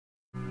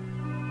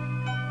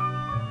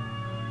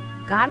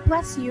God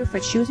bless you for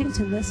choosing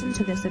to listen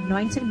to this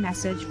anointed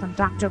message from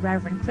Dr.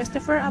 Reverend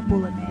Christopher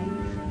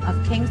Abhulime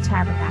of King's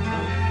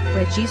Tabernacle,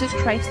 where Jesus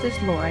Christ is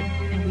Lord,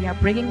 and we are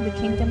bringing the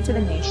kingdom to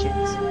the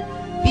nations.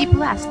 Be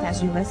blessed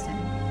as you listen.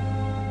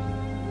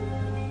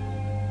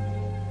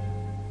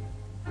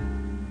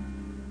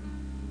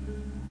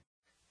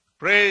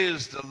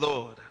 Praise the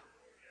Lord.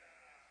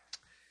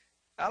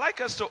 I'd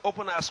like us to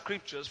open our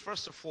scriptures.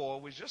 First of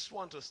all, we just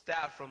want to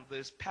start from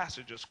this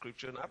passage of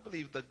scripture, and I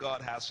believe that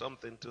God has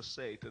something to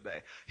say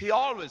today. He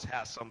always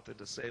has something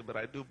to say, but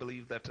I do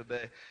believe that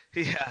today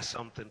he has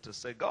something to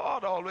say.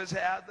 God always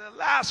has the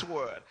last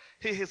word.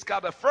 He's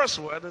got the first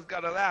word, he's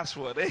got the last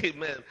word.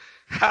 Amen.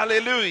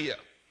 Hallelujah.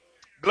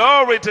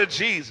 Glory to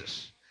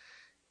Jesus.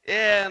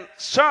 In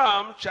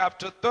Psalm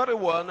chapter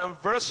 31 and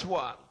verse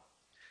 1,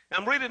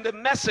 I'm reading the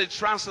Message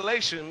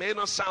translation. It may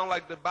not sound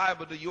like the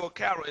Bible that you're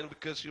carrying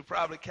because you're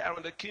probably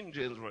carrying the King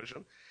James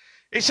Version.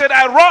 He said,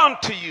 I run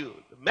to you.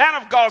 The man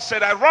of God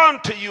said, I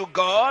run to you,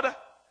 God.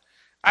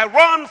 I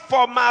run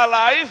for my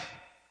life.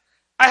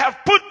 I have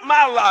put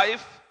my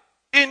life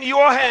in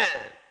your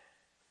hand.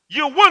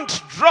 You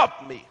won't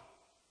drop me.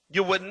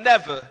 You would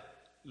never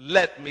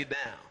let me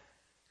down.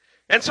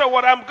 And so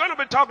what I'm going to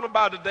be talking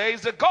about today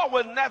is that God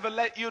will never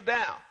let you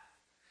down.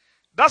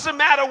 Doesn't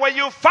matter where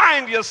you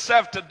find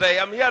yourself today,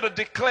 I'm here to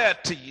declare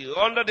to you,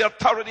 under the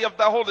authority of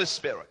the Holy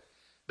Spirit,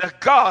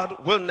 that God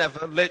will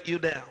never let you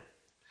down.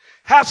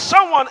 Has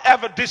someone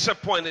ever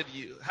disappointed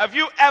you? Have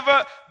you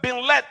ever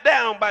been let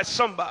down by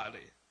somebody?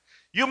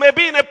 You may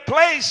be in a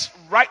place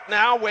right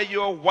now where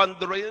you're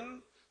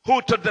wondering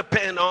who to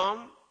depend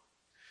on.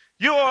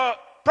 You're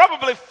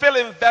probably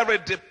feeling very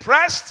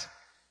depressed.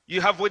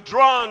 You have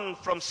withdrawn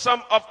from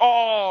some of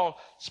all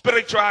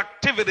spiritual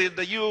activity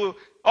that you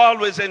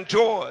always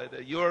enjoyed.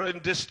 You're in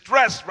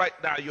distress right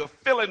now. You're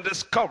feeling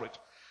discouraged.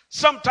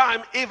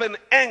 Sometimes even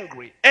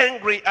angry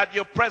at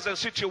your present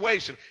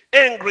situation,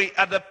 angry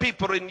at the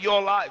people in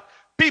your life.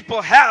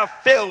 People have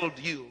failed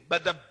you,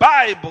 but the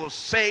Bible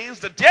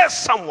says that there's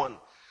someone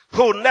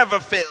who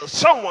never fails,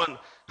 someone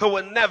who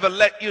will never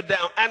let you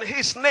down, and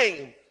his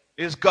name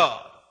is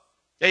God.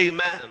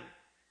 Amen.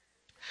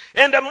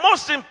 And the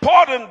most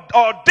important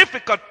or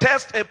difficult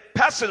test a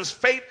person's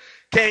faith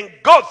can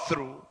go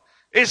through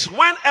is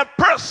when a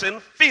person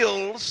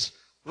feels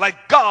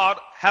like God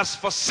has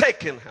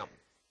forsaken him.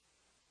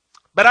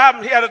 But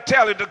I'm here to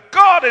tell you that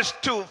God is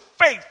too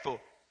faithful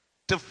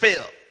to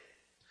fail.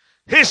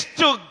 He's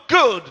too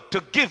good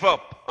to give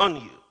up on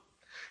you.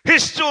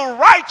 He's too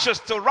righteous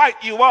to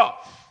write you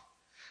off.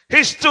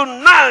 He's too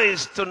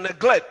nice to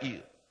neglect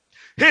you.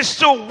 He's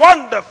too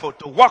wonderful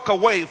to walk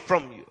away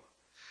from you.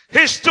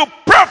 He's too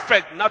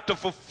perfect not to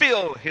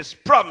fulfill his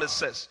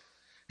promises.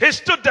 He's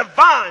too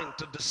divine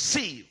to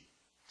deceive.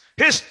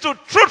 He's too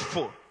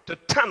truthful to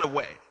turn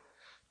away,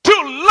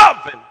 too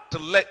loving to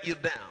let you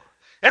down.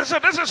 And so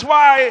this is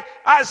why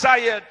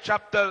Isaiah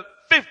chapter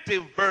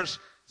 50 verse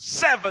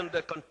 7,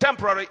 the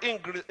contemporary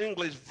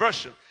English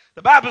version,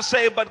 the Bible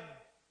says, but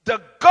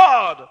the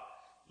God,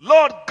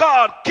 Lord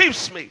God,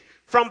 keeps me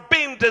from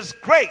being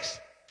disgraced.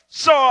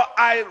 So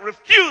I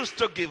refuse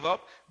to give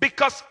up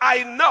because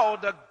I know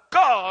that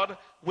God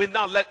will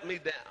not let me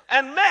down.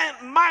 And man,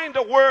 mind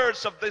the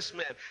words of this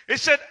man. He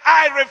said,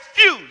 I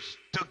refuse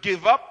to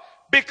give up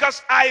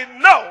because I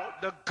know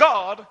that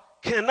God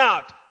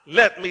cannot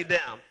let me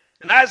down.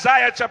 In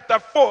Isaiah chapter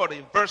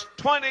 40, verse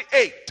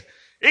 28,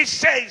 it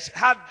says,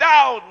 have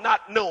thou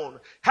not known?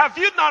 Have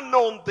you not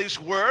known these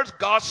words?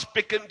 God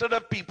speaking to the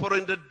people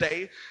in the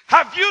day.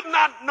 Have you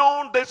not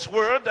known this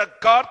word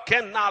that God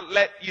cannot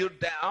let you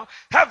down?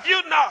 Have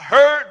you not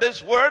heard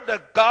this word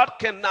that God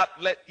cannot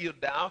let you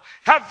down?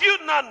 Have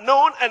you not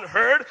known and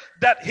heard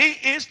that he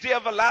is the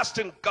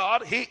everlasting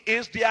God? He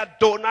is the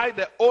Adonai,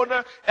 the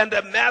owner and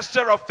the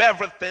master of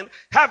everything.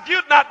 Have you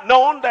not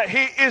known that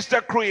he is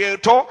the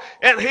creator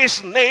and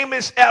his name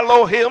is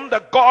Elohim,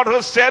 the God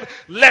who said,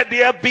 let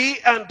there be,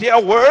 and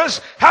their words?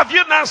 Have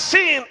you not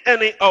seen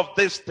any of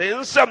these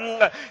things?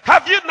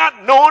 Have you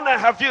not known and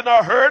have you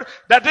not heard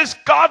that this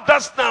God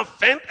does not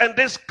faint and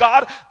this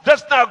God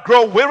does not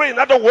grow weary? In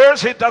other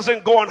words, he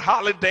doesn't go on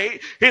holiday.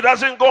 He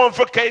doesn't go on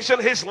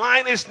vacation. His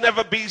line is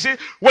never busy.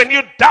 When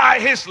you die,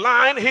 his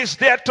line, he's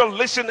there to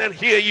listen and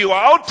hear you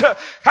out.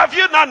 Have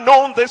you not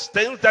known these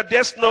things, that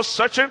there's no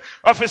searching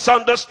of his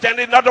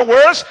understanding? In other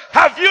words,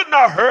 have you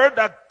not heard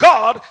that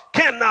God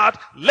cannot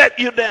let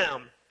you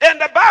down? And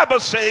the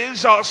Bible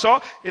says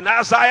also in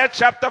Isaiah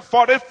chapter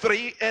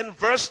 43 and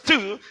verse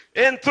 2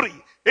 and 3,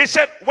 it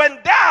said, when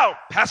thou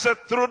passest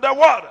through the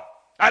water.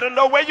 I don't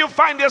know where you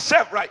find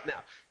yourself right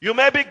now. You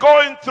may be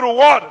going through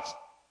waters.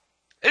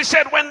 It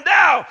said, when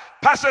thou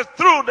passest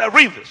through the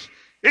rivers,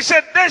 it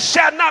said, they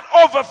shall not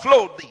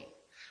overflow thee.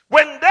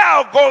 When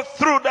thou go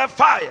through the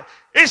fire,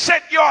 it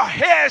said, your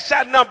hair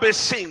shall not be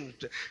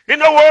singed. In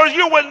other words,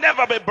 you will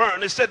never be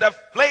burned. It said, the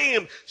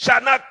flame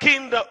shall not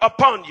kindle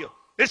upon you.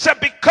 It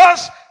said,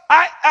 because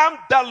I am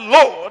the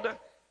Lord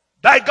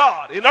thy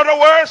God. In other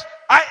words,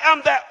 I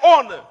am the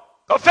owner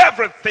of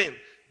everything,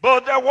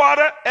 both the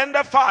water and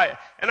the fire,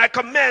 and I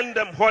command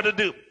them what to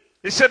do.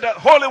 He said, the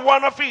Holy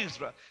One of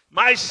Israel,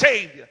 my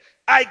Savior,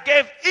 I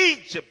gave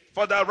Egypt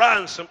for the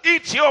ransom,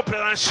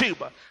 Ethiopia and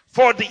Sheba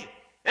for thee.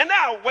 And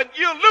now, when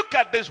you look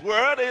at this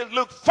word, it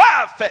looks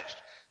far-fetched.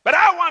 But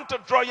I want to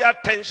draw your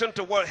attention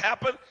to what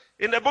happened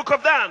in the book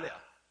of Daniel.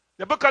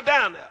 The book of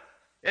Daniel.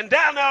 And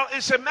Daniel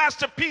is a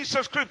masterpiece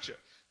of scripture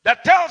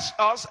that tells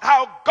us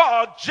how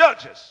God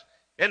judges.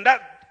 And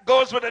that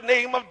goes with the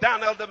name of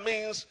Daniel, that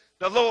means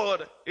the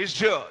Lord is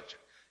judge.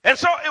 And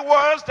so it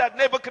was that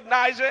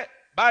Nebuchadnezzar,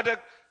 by the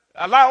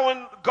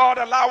God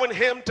allowing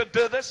him to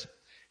do this,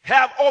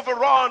 have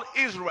overrun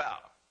Israel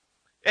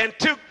and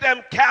took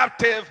them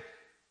captive,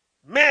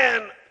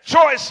 men,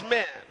 choice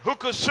men, who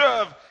could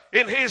serve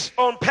in his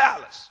own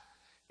palace.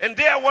 And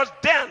there was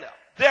Daniel,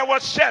 there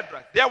was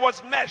Shadrach, there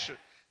was Meshach,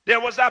 there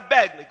was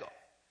Abednego.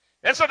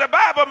 And so the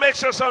Bible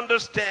makes us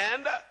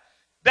understand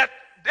that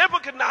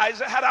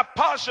Nebuchadnezzar had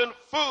apportioned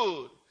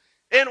food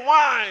and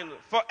wine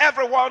for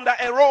everyone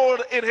that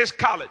enrolled in his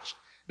college.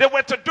 They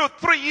were to do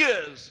 3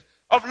 years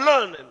of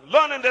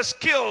learning the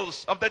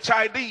skills of the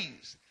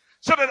Chinese,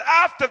 so that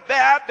after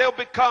that they'll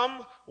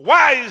become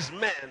wise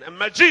men and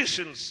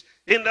magicians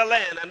in the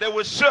land, and they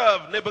will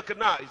serve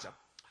Nebuchadnezzar.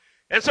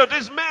 And so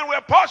these men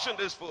were portioned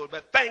this food,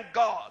 but thank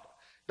God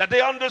that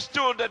they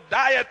understood the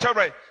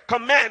dietary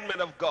commandment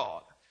of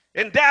God.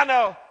 And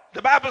Daniel,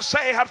 the Bible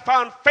says, had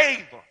found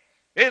favor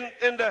in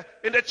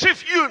the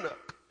chief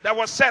eunuch that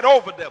was set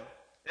over them,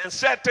 and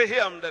said to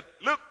him that,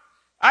 look,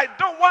 I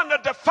don't want to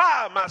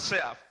defile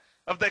myself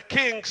of the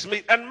king's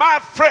meat. And my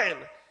friend,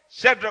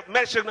 Shadrach,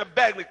 Meshach, and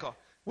Abednego,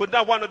 would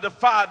not want to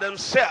defile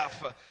themselves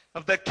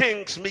of the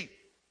king's meat.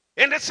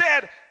 And they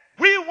said,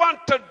 we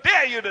want to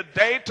dare you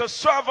today to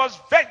serve us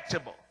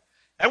vegetable.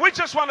 And we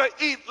just want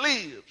to eat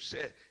leaves.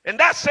 And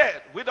that's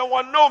it. We don't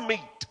want no meat.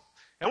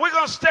 And we're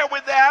going to stay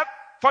with that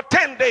for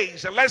 10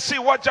 days. And let's see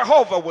what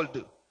Jehovah will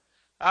do.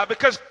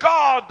 Because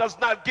God does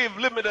not give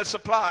limited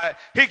supply.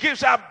 He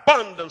gives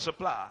abundant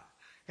supply.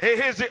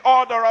 Here's the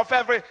order of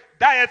every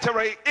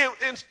dietary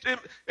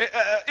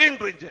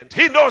ingredient.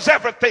 He knows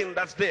everything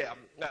that's there.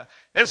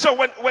 And so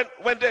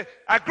when they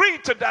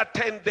agreed to that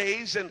 10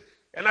 days, and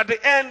at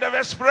the end of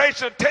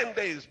expiration of 10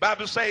 days,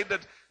 Bible says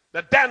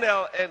that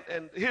Daniel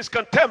and his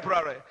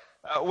contemporary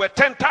were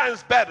 10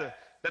 times better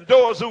than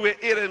those who were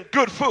eating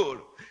good food.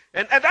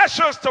 And that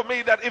shows to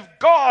me that if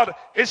God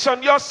is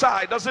on your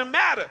side, doesn't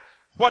matter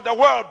what the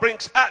world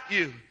brings at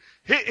you.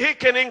 He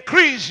can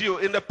increase you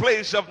in the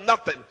place of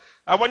nothing.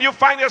 When you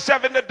find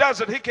yourself in the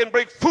desert, he can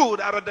bring food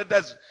out of the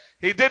desert.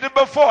 He did it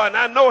before, and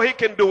I know he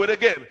can do it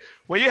again.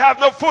 When you have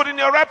no food in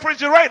your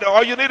refrigerator,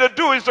 all you need to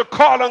do is to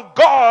call on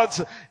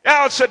God's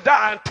El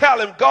Shaddai and tell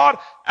him, God,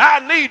 I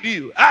need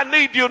you. I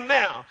need you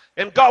now.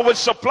 And God will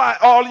supply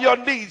all your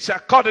needs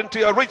according to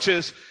your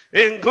riches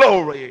in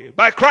glory.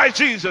 By Christ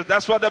Jesus,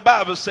 that's what the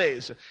Bible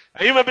says.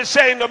 And you may be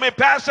saying to me,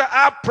 Pastor,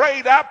 I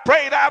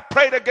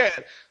prayed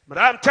again. But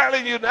I'm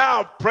telling you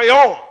now, pray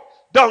on.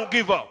 Don't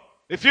give up.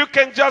 If you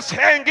can just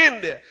hang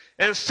in there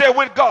and stay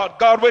with God,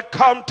 God will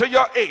come to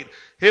your aid.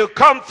 He'll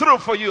come through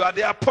for you at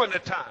the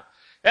appointed time.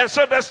 And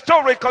so the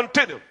story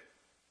continued.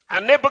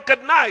 And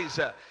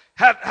Nebuchadnezzar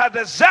had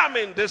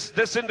examined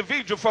this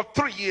individual for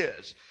 3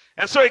 years.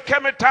 And so it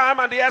came a time,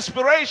 and the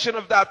expiration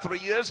of that 3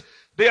 years,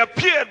 they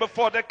appeared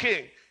before the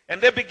king. And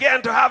they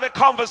began to have a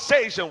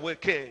conversation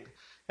with king.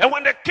 And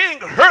when the king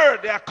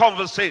heard their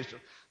conversation,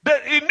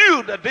 he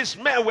knew that these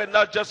men were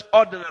not just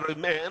ordinary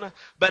men,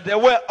 but they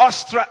were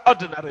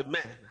extraordinary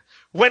men.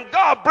 When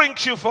God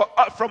brings you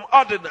from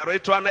ordinary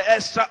to an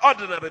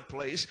extraordinary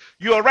place,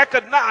 you are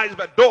recognized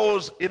by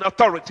those in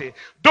authority.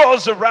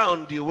 Those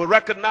around you will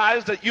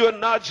recognize that you are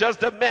not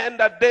just the man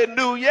that they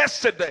knew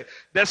yesterday.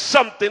 There's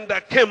something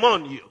that came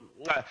on you.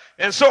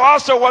 And so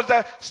also was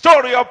the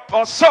story of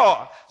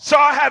Saul.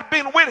 Saul had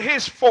been with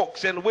his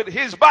folks and with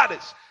his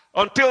bodies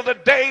until the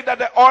day that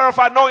the oil of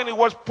anointing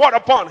was poured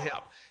upon him.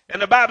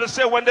 And the Bible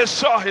said when they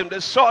saw him, they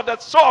saw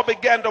that Saul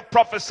began to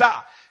prophesy.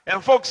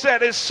 And folks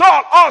said, is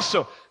Saul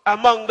also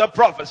among the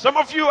prophets? Some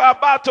of you are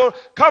about to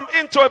come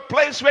into a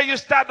place where you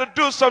start to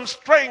do some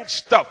strange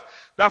stuff.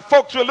 That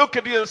folks will look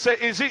at you and say,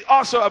 is he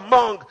also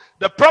among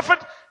the prophet?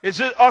 Is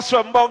he also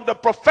among the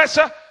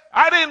professor?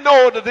 I didn't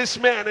know that this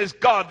man is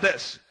God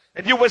this.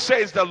 And you would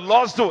say, it's the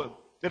Lord's doing.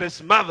 It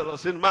is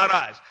marvelous in my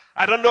eyes.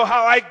 I don't know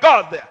how I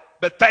got there,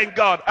 but thank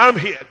God I'm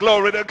here.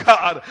 Glory to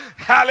God.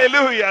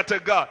 Hallelujah to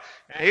God.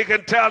 And he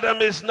can tell them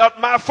it's not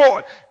my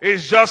fault.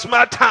 It's just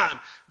my time.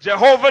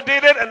 Jehovah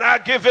did it, and I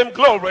give him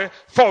glory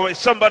for it.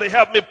 Somebody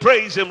help me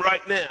praise him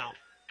right now.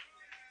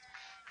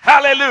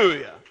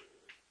 Hallelujah.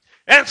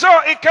 And so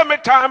it came a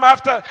time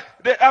after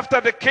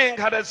the king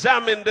had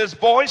examined this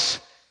voice,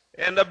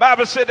 and the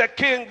Bible said the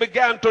king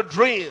began to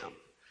dream.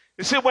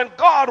 You see, when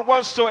God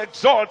wants to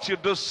exalt you,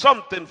 do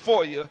something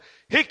for you,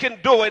 he can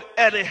do it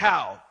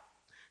anyhow.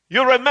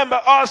 You remember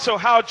also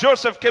how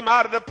Joseph came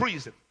out of the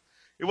prison.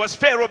 It was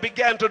Pharaoh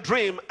began to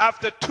dream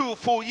after 2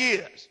 full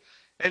years.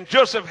 And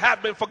Joseph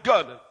had been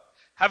forgotten.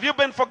 Have you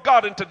been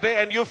forgotten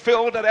today and you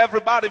feel that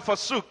everybody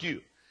forsook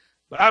you?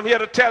 But I'm here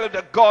to tell you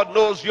that God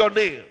knows your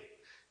name.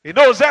 He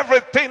knows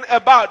everything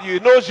about you. He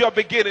knows your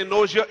beginning,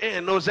 knows your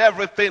end, knows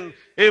everything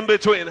in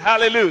between.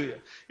 Hallelujah.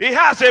 He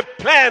has a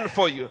plan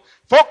for you.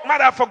 Folk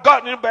might have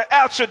forgotten you, but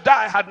El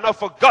Shaddai had not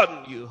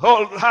forgotten you.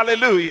 Oh,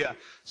 hallelujah.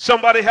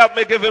 Somebody help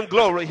me give him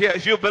glory here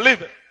if you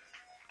believe it.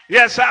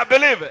 Yes, I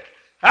believe it.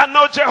 I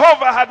know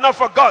Jehovah had not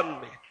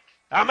forgotten me.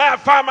 I may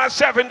have found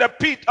myself in the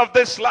pit of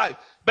this life,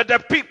 but the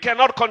pit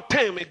cannot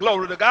contain me.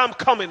 Glory to God. I'm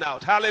coming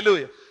out.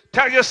 Hallelujah.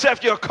 Tell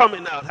yourself you're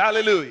coming out.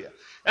 Hallelujah.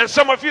 And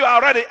some of you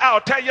are already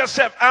out. Tell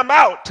yourself, I'm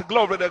out.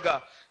 Glory to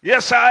God.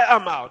 Yes, I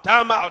am out.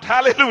 I'm out.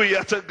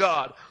 Hallelujah to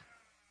God.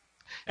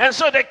 And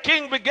so the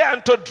king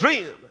began to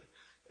dream.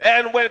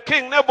 And when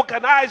King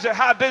Nebuchadnezzar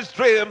had this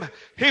dream,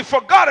 he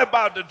forgot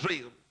about the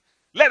dream,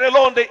 let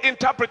alone the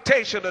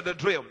interpretation of the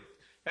dream.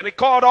 And he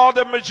called all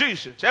the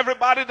magicians,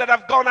 everybody that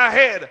have gone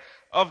ahead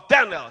of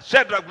Daniel,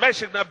 Shadrach,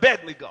 Meshach, and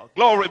Abednego.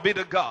 Glory be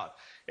to God.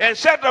 And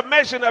Shadrach,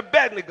 Meshach, and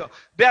Abednego,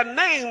 their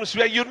names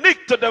were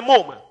unique to the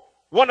moment.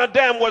 One of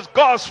them was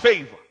God's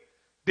favor.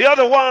 The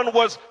other one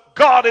was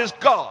God is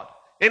God.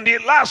 And the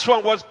last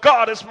one was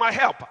God is my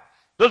helper.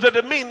 Those are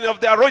the meaning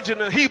of the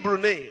original Hebrew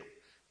name.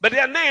 But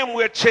their name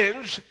were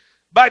changed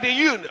by the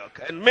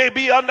eunuch and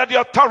maybe under the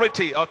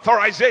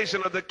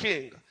authorization of the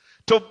king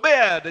to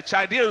bear the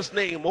Chaldean's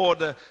name or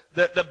the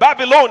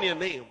Babylonian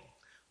name.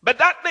 But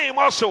that name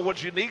also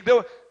was unique.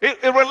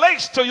 It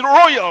relates to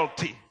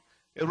royalty.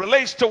 It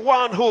relates to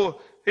one who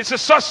is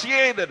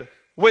associated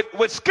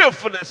with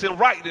skillfulness in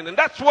writing. And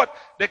that's what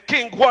the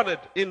king wanted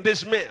in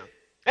this man.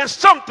 And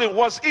something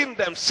was in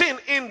them, sin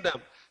in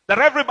them, that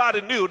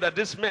everybody knew that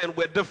these men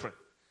were different.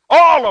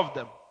 All of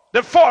them,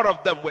 the four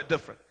of them were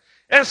different.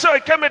 And so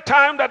it came a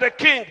time that the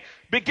king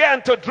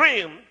began to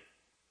dream,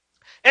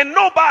 and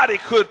nobody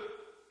could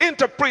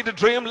interpret the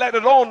dream, let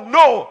alone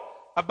know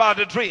about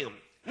the dream.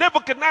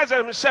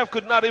 Nebuchadnezzar himself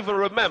could not even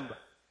remember.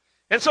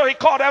 And so he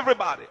called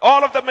everybody,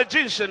 all of the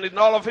magicians in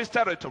all of his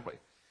territory,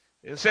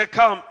 and said,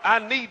 come, I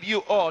need you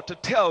all to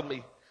tell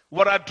me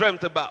what I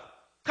dreamt about.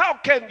 How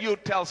can you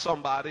tell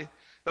somebody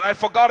that I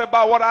forgot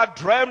about what I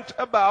dreamt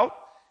about,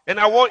 and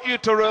I want you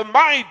to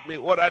remind me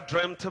what I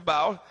dreamt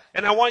about,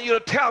 and I want you to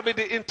tell me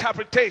the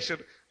interpretation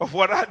of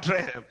what I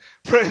dreamt?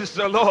 Praise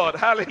the Lord.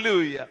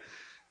 Hallelujah.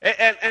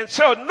 And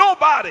so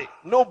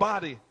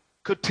nobody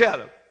could tell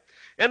him.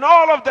 And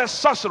all of the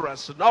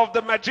sorcerers and all of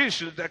the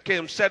magicians that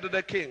came said to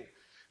the king,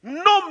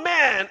 no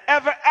man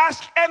ever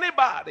asked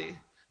anybody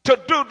to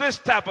do this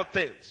type of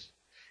things.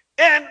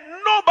 And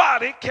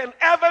nobody can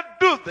ever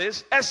do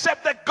this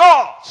except the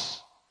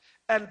gods.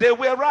 And they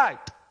were right.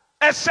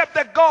 Except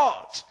the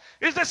gods.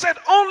 Is they said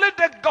only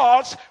the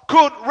gods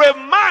could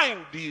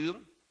remind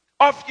you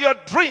of your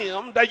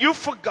dream that you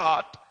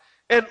forgot,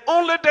 and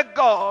only the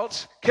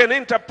gods can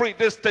interpret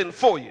this thing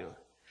for you.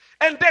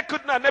 And they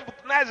could not.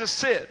 Nebuchadnezzar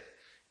said,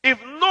 if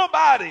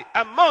nobody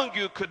among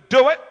you could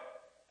do it,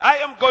 I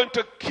am going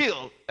to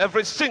kill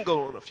every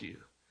single one of you.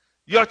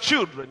 Your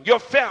children, your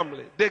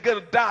family, they're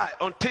going to die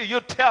until you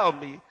tell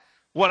me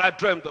what I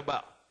dreamt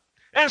about.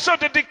 And so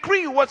the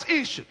decree was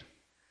issued.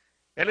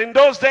 And in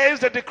those days,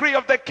 the decree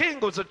of the king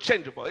was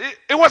unchangeable.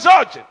 It was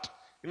urgent.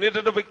 It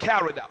needed to be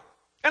carried out.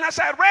 And as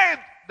I read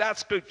that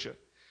scripture,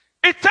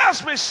 it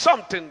tells me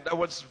something that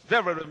was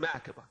very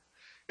remarkable.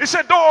 It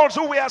said those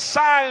who were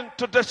assigned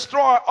to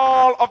destroy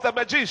all of the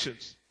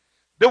magicians,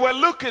 they were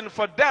looking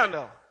for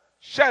Daniel,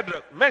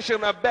 Shadrach, Meshach,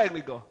 and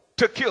Abednego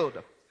to kill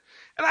them.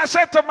 And I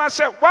said to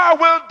myself, why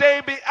will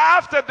they be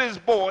after these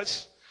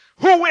boys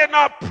who were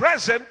not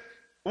present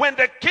when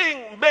the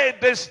king made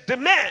this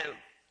demand?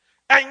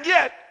 And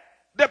yet,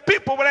 the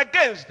people were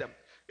against them.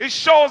 It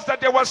shows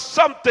that there was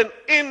something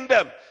in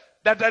them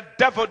that the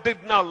devil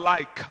did not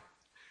like.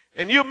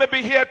 And you may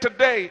be here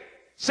today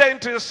saying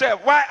to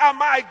yourself, why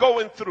am I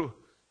going through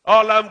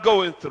all I'm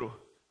going through?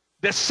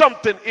 There's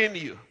something in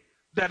you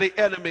that the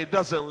enemy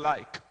doesn't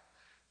like.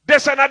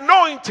 There's an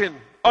anointing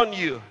on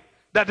you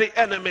that the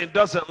enemy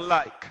doesn't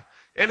like.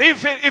 And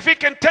if he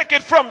can take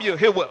it from you,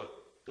 he will.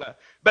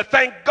 But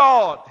thank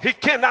God, he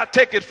cannot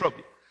take it from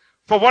you.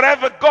 For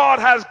whatever God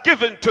has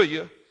given to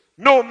you,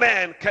 no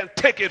man can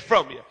take it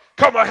from you.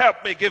 Come on,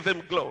 help me give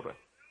him glory.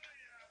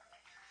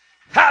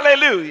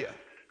 Hallelujah.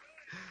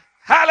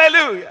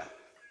 Hallelujah.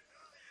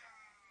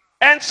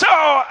 And so,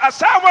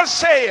 as I was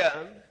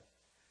saying,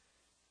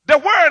 the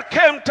word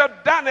came to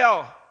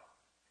Daniel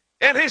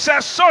and his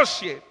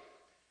associate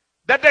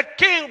that the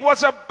king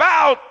was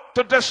about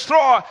to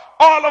destroy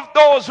all of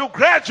those who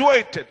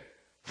graduated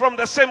from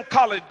the same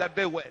college that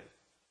they went.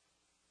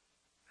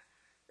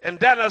 And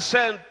Daniel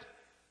sent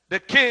the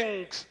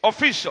king's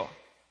official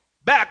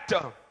back to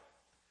him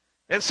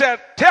and said,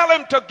 tell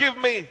him to give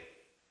me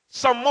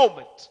some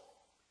moment.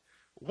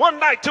 One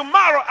night,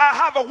 tomorrow, I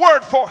have a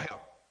word for him.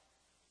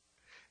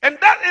 And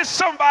that is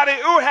somebody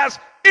who has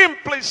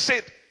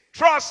implicit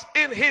trust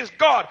in his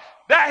God,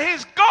 that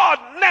his God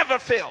never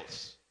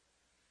fails.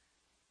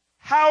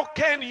 How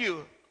can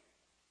you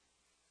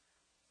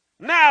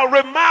now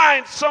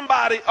remind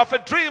somebody of a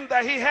dream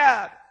that he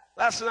had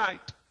last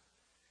night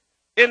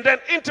and then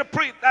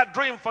interpret that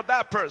dream for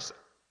that person?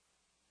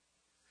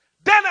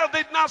 Daniel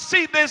did not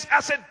see this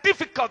as a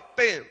difficult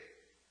thing.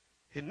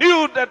 He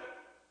knew that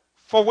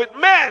for with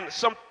man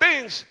some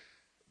things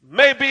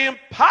may be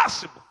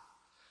impossible,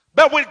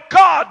 but with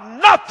God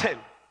nothing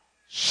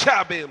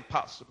shall be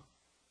impossible.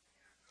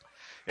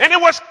 And it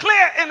was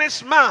clear in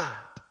his mind,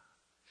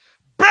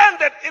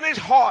 branded in his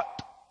heart,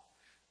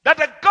 that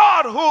the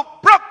God who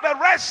broke the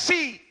Red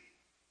Sea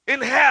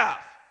in half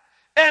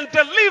and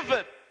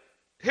delivered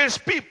his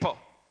people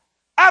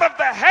out of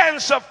the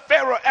hands of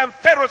Pharaoh and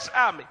Pharaoh's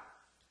army,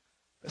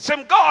 the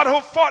same God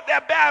who fought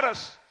their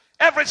battles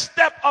every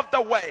step of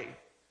the way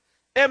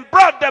and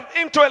brought them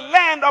into a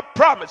land of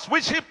promise,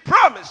 which he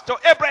promised to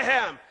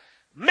Abraham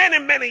many,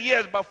 many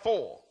years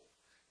before,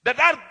 that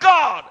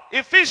God,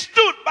 if he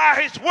stood by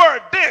his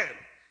word then,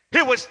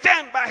 he would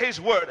stand by his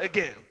word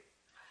again.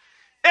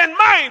 And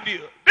mind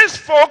you, these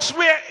folks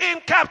were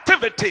in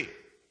captivity.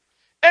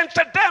 And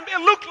to them,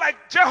 it looked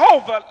like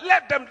Jehovah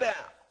let them down.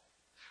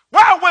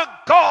 Why will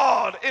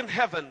God in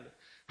heaven,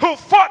 who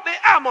fought the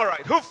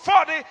Amorite, who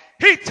fought the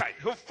Hittite,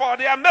 who fought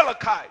the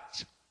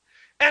Amalekites,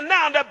 and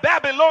now the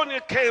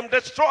Babylonians came,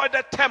 destroyed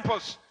the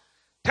temples,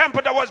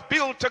 temple that was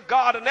built to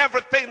God and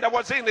everything that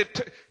was in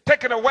it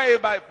taken away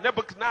by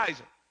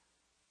Nebuchadnezzar.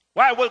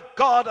 Why will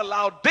God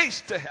allow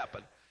this to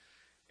happen?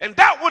 And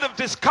that would have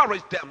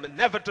discouraged them and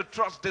never to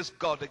trust this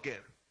God again.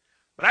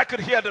 But I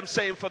could hear them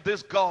saying, for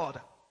this God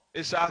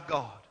is our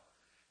God,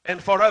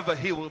 and forever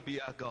he will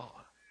be our God.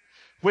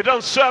 We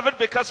don't serve it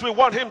because we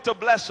want him to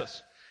bless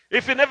us.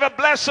 If he never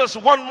blesses us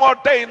one more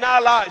day in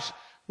our lives,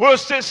 we'll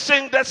still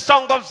sing that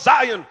song of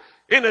Zion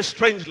in a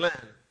strange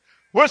land.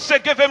 We'll still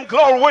give him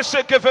glory. We'll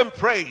still give him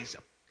praise.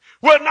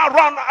 We'll not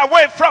run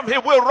away from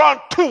him. We'll run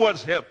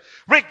towards him,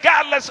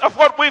 regardless of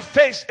what we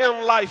face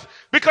in life,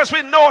 because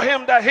we know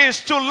him that he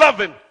is too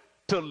loving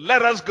to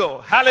let us go.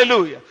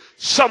 Hallelujah.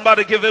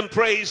 Somebody give him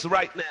praise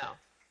right now.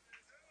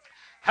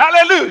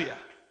 Hallelujah.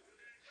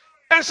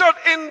 And so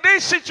in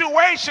this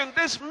situation,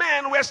 this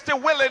man was still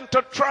willing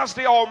to trust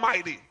the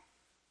Almighty.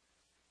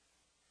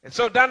 And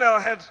so Daniel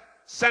had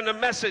sent a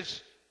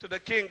message to the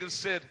king and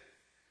said,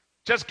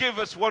 just give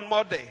us one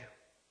more day.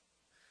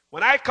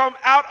 When I come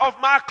out of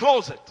my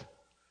closet,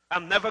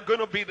 I'm never going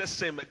to be the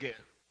same again.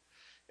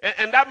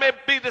 And that may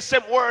be the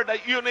same word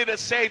that you need to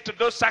say to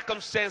those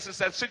circumstances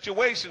and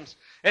situations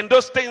and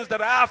those things that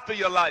are after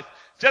your life.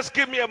 Just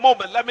give me a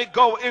moment. Let me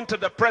go into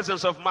the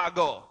presence of my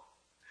God.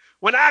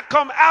 When I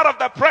come out of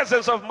the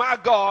presence of my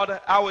God,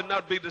 I will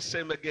not be the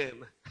same again.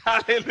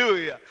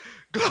 Hallelujah.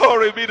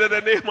 Glory be to the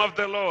name of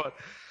the Lord.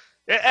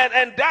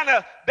 And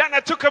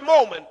Daniel took a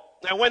moment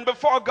and went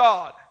before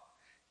God.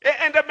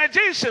 And the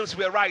magicians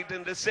were right,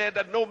 and they said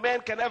that no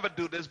man can ever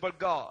do this but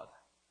God.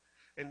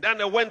 And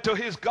Daniel went to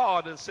his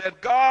God and said,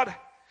 God,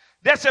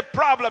 there's a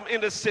problem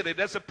in the city.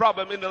 There's a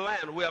problem in the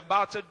land. We're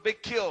about to be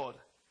killed.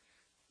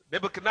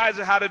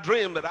 Nebuchadnezzar had a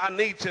dream, but I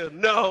need to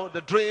know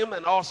the dream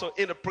and also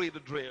interpret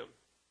the dream.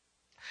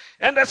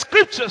 And the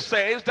scripture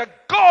says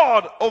that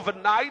God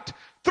overnight,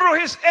 through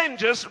his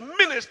angels,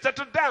 ministered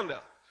to Daniel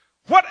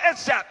what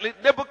exactly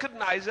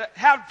Nebuchadnezzar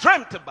had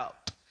dreamt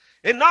about.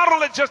 And not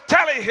only just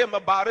telling him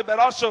about it, but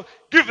also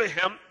giving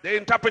him the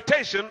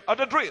interpretation of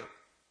the dream.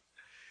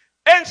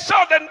 And so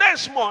the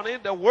next morning,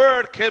 the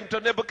word came to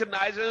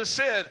Nebuchadnezzar and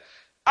said,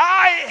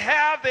 I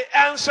have the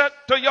answer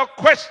to your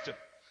question,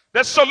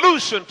 the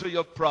solution to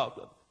your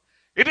problem.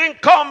 It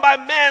didn't come by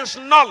man's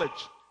knowledge.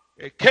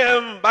 It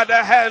came by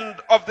the hand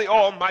of the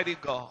Almighty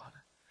God.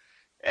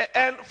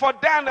 And for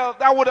Daniel,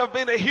 that would have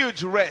been a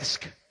huge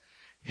risk.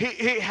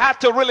 He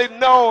had to really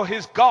know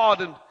his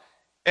God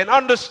and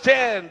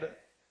understand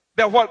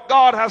that what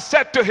God has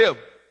said to him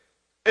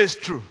is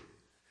true.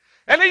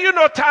 And then you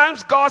know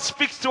times God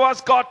speaks to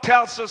us, God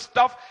tells us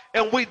stuff,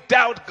 and we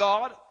doubt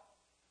God.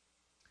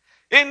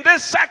 In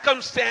this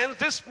circumstance,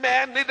 this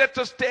man needed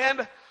to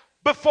stand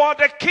before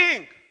the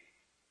king.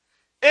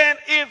 And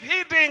if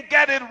he didn't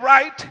get it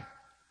right,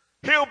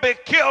 he'll be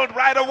killed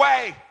right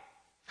away.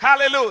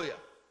 Hallelujah.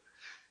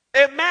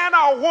 A man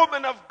or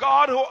woman of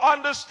God who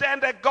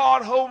understands that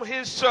God whom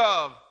he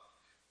serves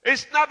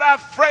is not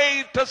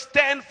afraid to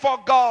stand for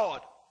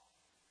God.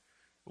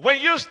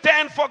 When you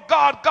stand for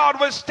God, God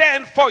will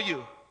stand for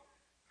you.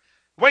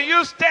 When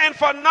you stand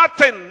for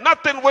nothing,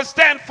 nothing will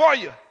stand for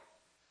you.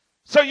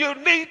 So you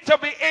need to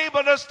be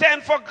able to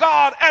stand for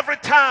God every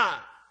time.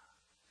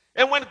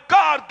 And when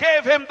God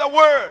gave him the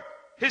word,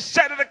 he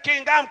said to the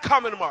king, I'm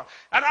coming tomorrow.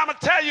 And I'm going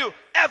to tell you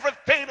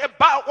everything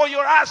about what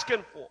you're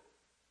asking for.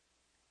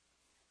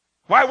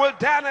 Why will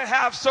Daniel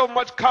have so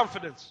much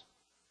confidence?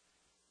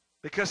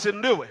 Because he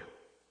knew it,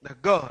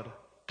 that God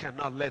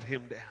cannot let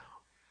him down.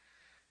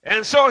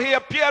 And so he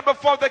appeared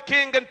before the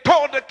king and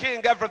told the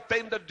king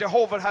everything that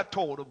Jehovah had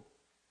told him.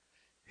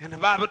 And the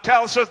Bible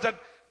tells us that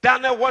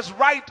Daniel was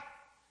right,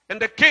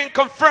 and the king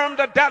confirmed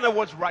that Daniel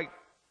was right.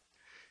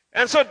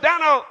 And so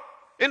Daniel,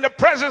 in the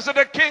presence of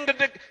the king,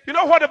 you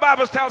know what the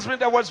Bible tells me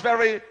that was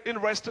very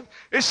interesting?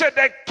 It said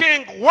that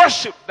king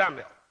worshiped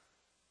Daniel.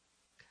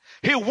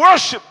 He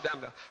worshiped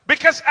Daniel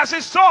because as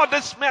he saw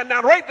this man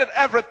narrated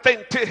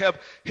everything to him,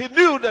 he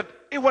knew that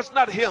it was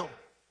not him.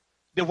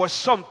 There was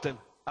something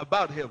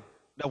about him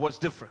that was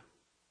different.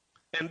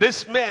 And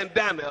this man,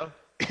 Daniel,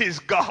 is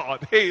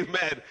God.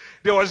 Amen.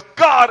 There was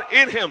God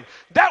in him.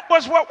 That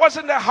was what was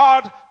in the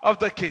heart of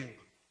the king.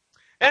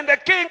 And the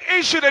king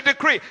issued a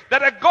decree that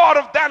the God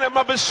of Daniel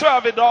must be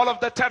served in all of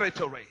the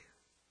territory.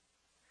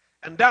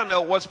 And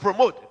Daniel was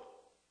promoted.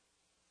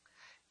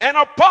 And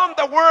upon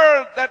the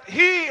word that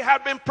he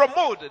had been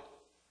promoted,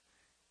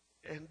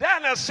 and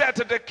Daniel said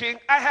to the king,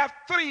 I have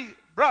three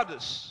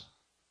brothers,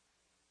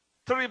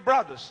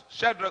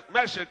 Shadrach,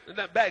 Meshach, and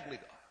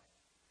Abednego.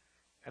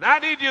 And I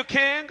need you,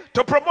 king,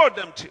 to promote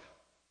them to.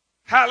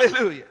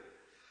 Hallelujah.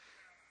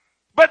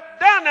 But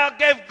Daniel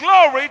gave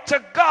glory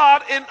to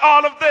God in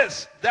all of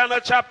this. Daniel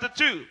chapter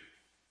 2,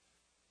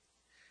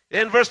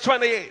 in verse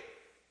 28.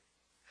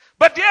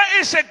 But there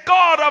is a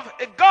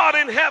God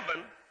in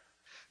heaven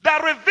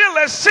that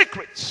revealeth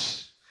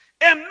secrets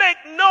and make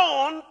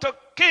known to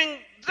King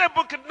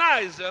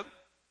Nebuchadnezzar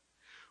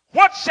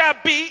what shall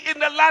be in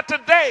the latter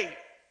day.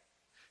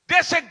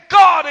 There's a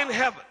God in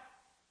heaven.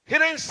 He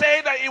didn't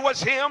say that it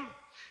was him.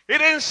 He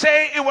didn't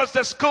say it was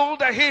the school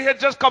that he had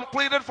just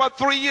completed for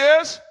 3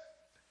 years.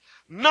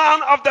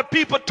 None of the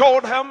people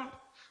told him,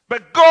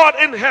 but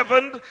God in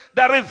heaven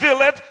that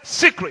revealeth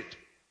secret.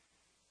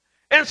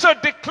 And so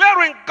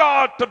declaring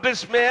God to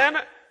this man,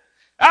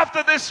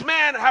 after this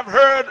man have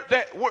heard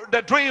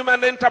the dream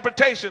and the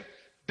interpretation,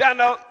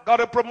 Daniel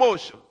got a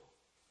promotion.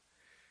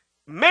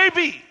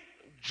 Maybe,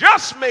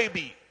 just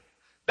maybe,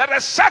 that a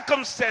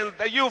circumstance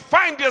that you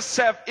find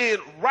yourself in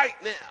right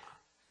now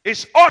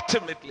is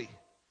ultimately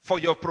for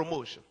your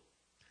promotion.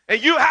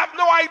 And you have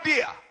no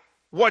idea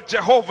what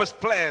Jehovah's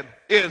plan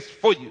is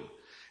for you.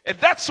 And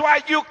that's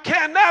why you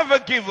can never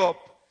give up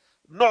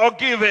nor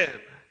give in.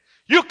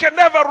 You can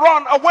never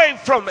run away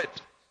from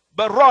it,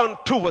 but run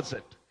towards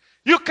it.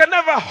 You can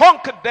never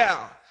hunker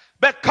down,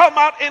 but come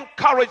out in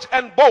courage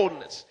and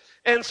boldness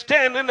and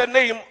stand in the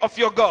name of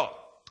your God.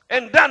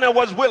 And Daniel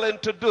was willing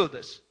to do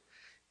this.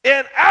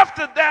 And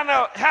after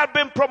Daniel had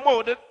been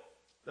promoted,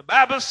 the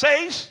Bible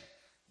says,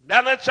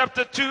 Daniel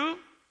chapter 2,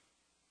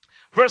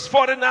 verse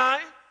 49,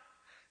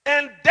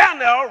 and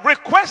Daniel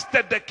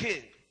requested the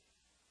king.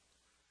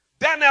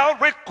 Daniel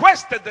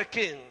requested the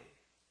king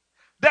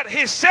that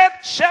he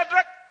set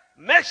Shadrach,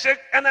 Meshach,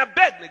 and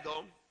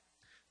Abednego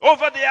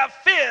over the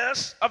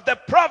affairs of the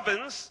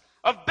province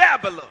of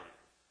Babylon.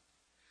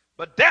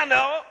 But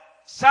Daniel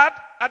sat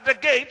at the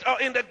gate, or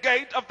in the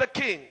gate of the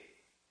king.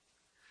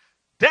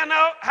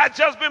 Daniel had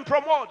just been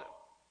promoted.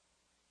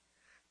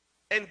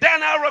 And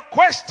Daniel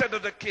requested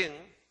of the king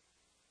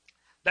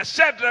that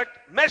Shadrach,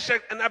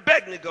 Meshach, and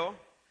Abednego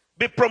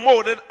be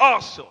promoted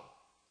also.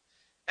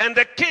 And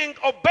the king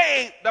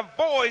obeyed the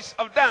voice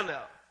of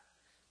Daniel.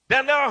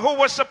 Daniel, who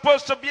was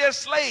supposed to be a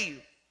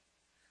slave.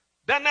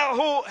 Daniel,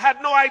 who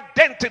had no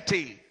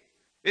identity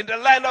in the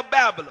land of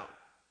Babylon.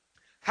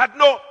 Had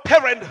no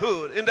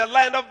parenthood in the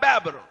land of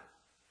Babylon.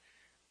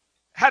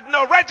 Had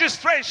no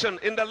registration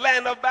in the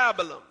land of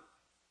Babylon.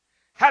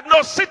 Had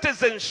no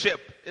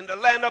citizenship in the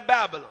land of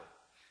Babylon.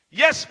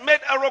 Yes,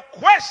 made a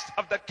request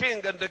of the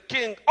king, and the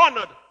king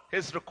honored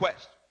his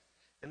request.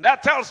 And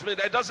that tells me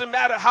that it doesn't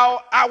matter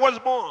how I was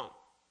born,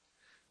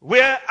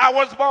 where I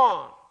was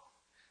born.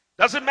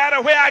 Doesn't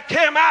matter where I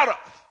came out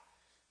of.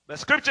 The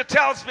scripture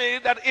tells me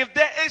that if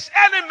there is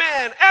any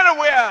man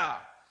anywhere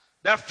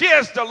that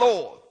fears the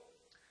Lord,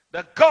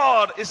 that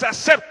God is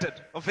accepted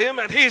of him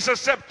and he is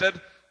accepted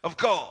of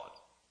God.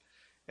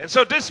 And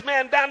so this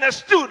man Daniel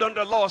stood on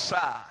the Lord's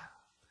side.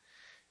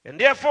 And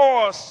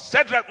therefore,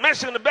 Shadrach,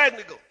 Meshach, and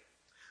Abednego,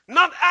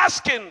 not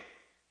asking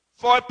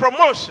for a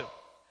promotion,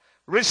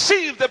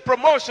 received the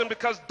promotion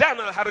because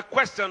Daniel had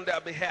requested on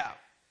their behalf.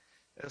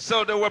 And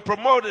so they were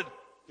promoted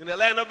in the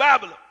land of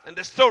Babylon. And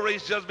the story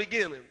is just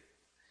beginning.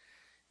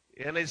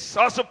 And it's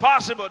also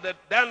possible that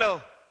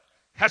Daniel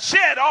had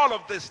shared all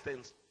of these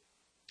things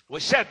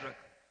with Shadrach,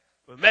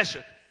 with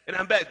Meshach, and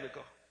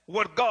Abednego.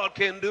 What God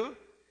can do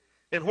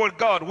and what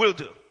God will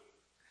do.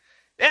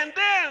 And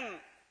then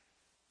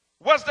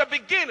was the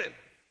beginning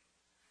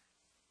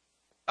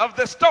of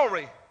the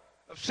story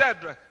of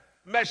Shadrach,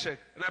 Meshach,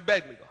 and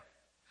Abednego.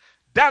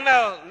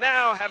 Daniel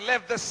now had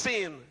left the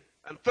scene,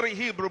 and 3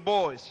 Hebrew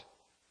boys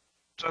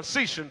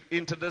transitioned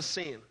into the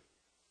scene.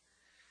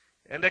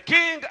 And the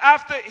king,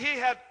 after he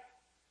had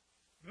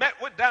met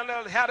with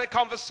Daniel, had a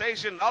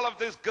conversation, all of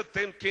this good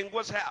thing, king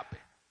was happy.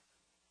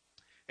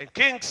 And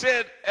king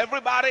said,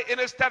 everybody in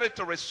his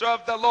territory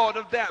served the Lord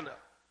of Daniel.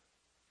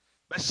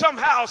 But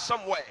somehow,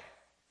 some way,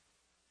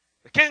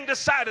 the king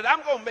decided,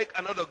 I'm going to make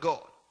another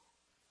God.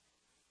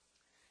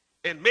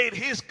 And made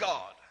his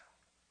God.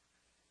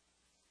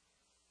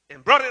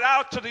 And brought it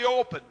out to the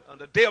open on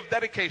the day of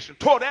dedication,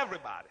 told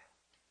everybody.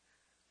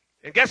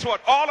 And guess what?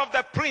 All of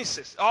the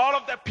princes, all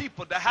of the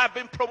people that have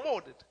been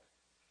promoted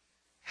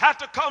had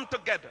to come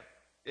together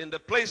in the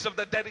place of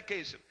the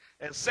dedication.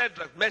 And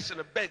Shadrach, Meshach,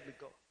 and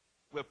Abednego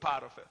were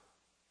part of it.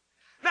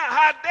 Now,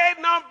 had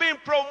they not been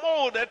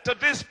promoted to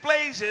these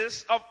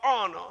places of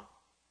honor,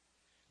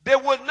 they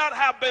would not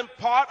have been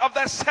part of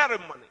that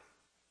ceremony.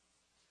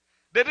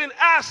 They didn't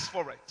ask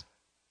for it.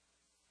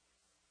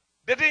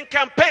 They didn't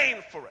campaign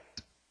for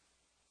it.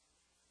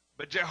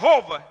 But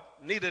Jehovah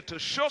needed to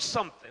show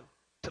something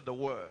to the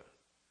world.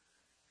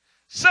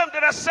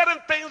 There are certain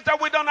things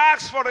that we don't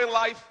ask for in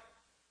life,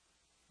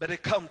 but they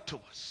come to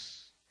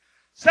us.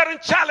 Certain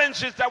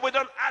challenges that we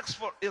don't ask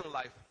for in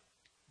life,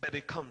 but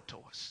they come to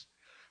us.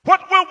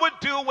 What will we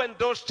do when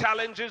those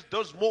challenges,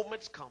 those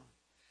moments come?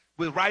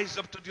 We rise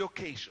up to the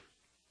occasion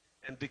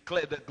and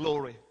declare the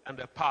glory and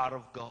the power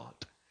of God.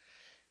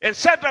 And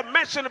Shadrach,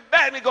 Meshach, and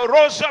Abednego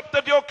rose up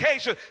to the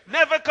occasion,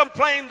 never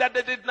complained that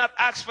they did not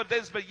ask for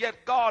this, but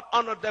yet God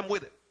honored them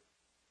with it.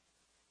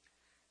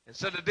 And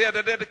so the day of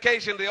the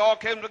dedication, they all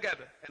came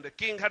together, and the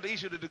king had to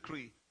issue the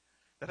decree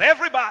that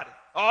everybody,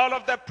 all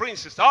of the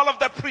princes, all of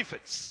the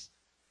prefects,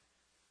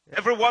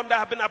 everyone that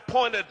had been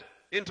appointed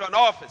into an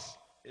office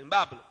in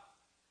Babylon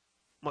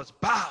must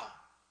bow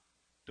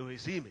to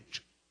his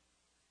image.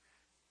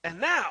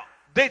 And now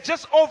they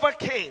just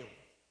overcame,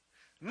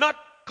 not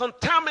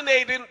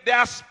contaminating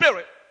their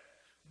spirit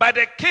by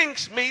the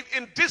king's meat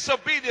in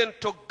disobedience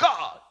to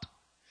God.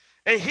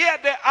 And here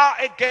they are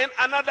again,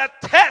 another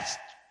test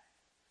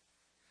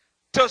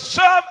to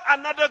serve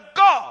another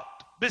God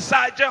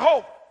beside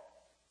Jehovah.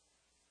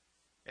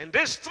 And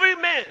these three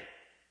men,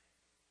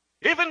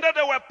 even though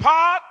they were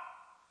part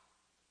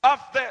of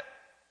the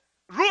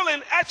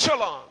ruling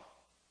echelon,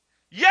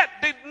 yet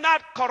did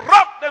not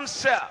corrupt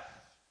themselves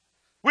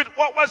with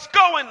what was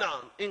going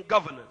on in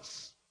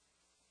governance.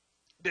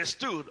 They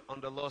stood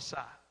on the Lord's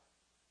side.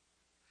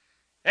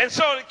 And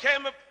so it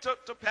came up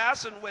to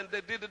pass, and when they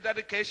did the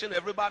dedication,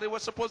 everybody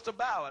was supposed to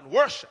bow and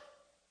worship.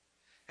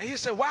 And he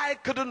said, why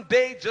couldn't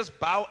they just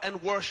bow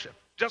and worship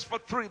just for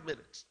 3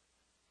 minutes?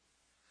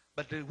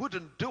 But they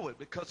wouldn't do it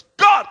because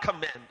God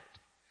commanded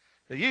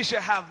that ye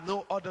shall have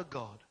no other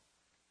God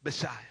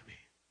beside me.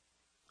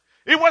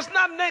 It was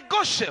not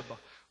negotiable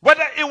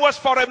whether it was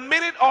for a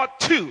minute or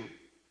two,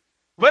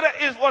 whether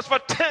it was for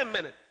 10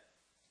 minutes.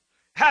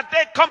 Had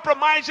they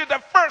compromised it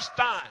the first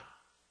time,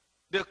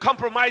 they'll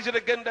compromise it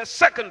again the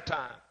second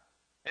time,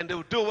 and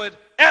they'll do it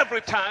every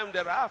time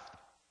thereafter.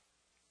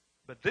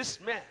 But this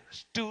man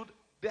stood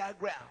their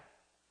ground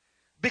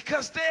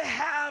because they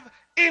have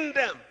in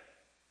them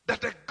that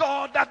the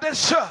God that they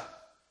serve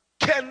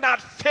cannot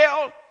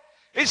fail,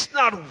 is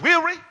not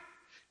weary,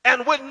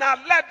 and will not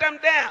let them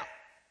down.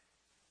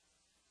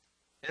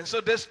 And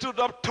so they stood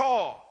up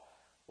tall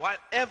while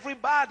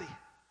everybody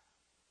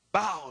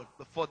bowed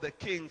before the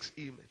king's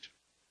image.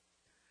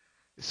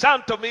 It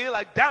sounded to me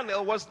like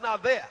Daniel was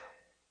not there.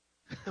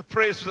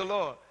 Praise the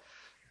Lord.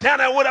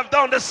 Daniel would have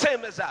done the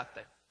same exact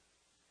thing.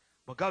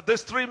 But God,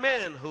 these three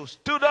men who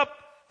stood up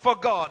for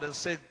God and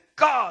said,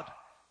 God,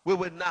 we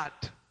will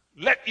not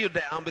let you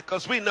down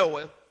because we know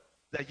it,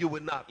 that you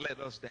will not let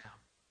us down.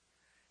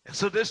 And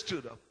so they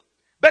stood up.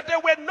 But they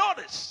were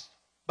noticed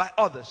by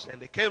others.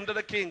 And they came to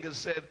the king and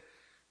said,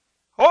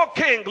 oh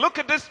king, look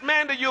at this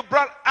man that you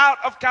brought out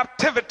of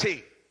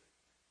captivity.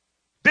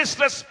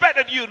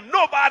 Disrespected you.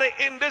 Nobody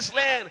in this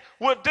land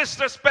will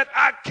disrespect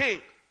our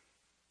king.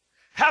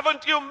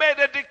 Haven't you made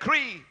a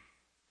decree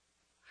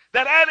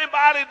that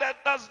anybody that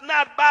does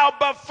not bow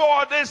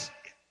before this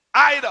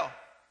idol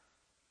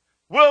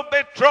will be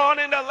thrown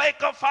in the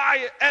lake of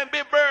fire and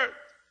be burned?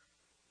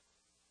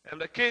 And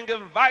the king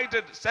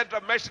invited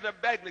Shadrach, Meshach, and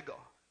Abednego.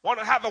 Want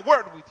to have a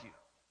word with you.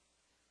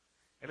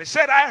 And he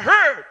said, I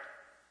heard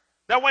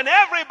that when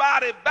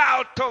everybody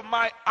bowed to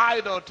my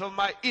idol, to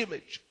my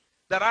image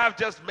that I've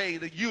just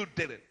made, you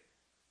did it.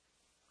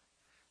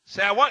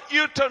 Say, I want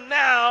you to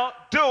now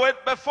do it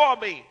before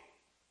me.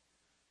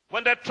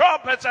 When the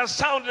trumpets are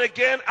sounded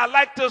again, I'd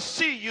like to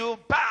see you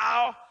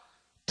bow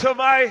to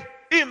my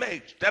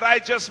image that I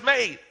just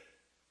made.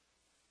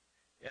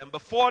 And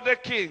before the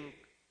king,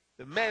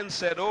 the man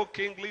said, oh,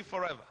 king, live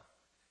forever.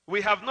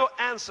 We have no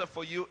answer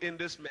for you in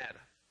this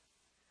matter.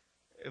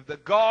 If the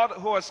God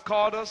who has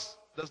called us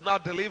does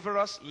not deliver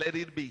us, let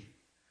it be.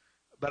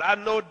 But I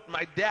know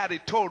my daddy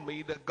told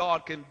me that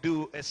God can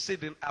do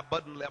exceeding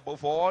abundantly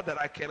above all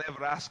that I can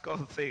ever ask or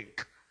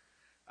think.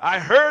 I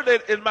heard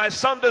it in my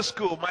Sunday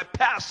school. My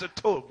pastor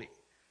told me.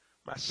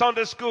 My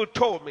Sunday school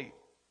told me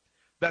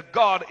that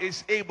God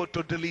is able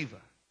to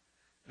deliver.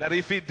 That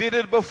if he did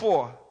it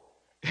before,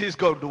 he's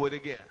going to do it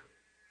again.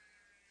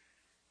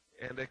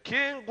 And the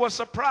king was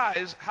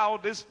surprised how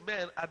this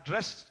man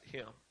addressed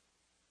him.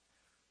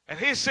 And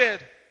he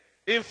said,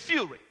 in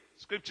fury,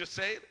 scripture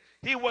said,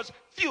 he was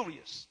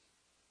furious.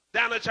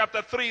 Daniel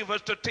chapter 3,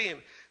 verse 13.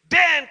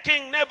 Then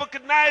King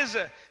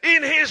Nebuchadnezzar,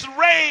 in his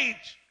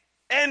rage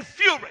and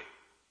fury,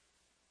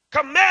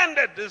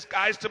 commanded these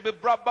guys to be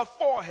brought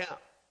before him.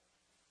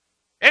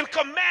 And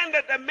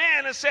commanded the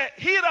man and said,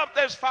 heat up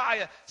this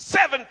fire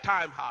 7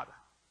 times hotter.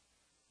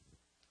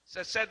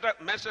 Said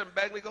Shadrach, Meshach, and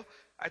Abednego,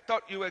 I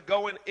thought you were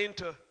going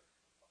into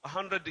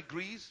 100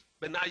 degrees,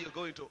 but now you're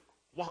going to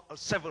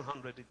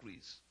 700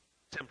 degrees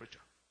temperature.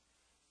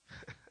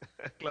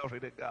 Glory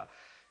to God.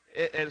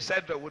 And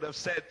Shadrach would have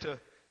said to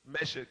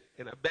Meshach,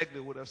 and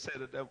Abednego would have said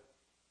to them,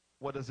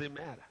 what does it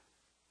matter?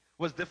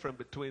 What's different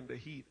between the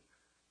heat,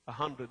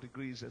 100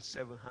 degrees and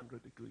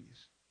 700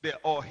 degrees? They're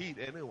all heat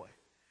anyway.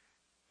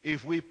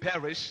 If we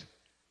perish,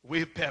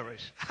 we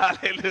perish.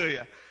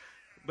 Hallelujah.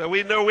 But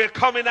we know we're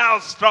coming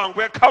out strong.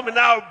 We're coming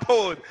out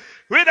bold.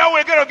 We know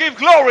we're going to give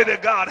glory to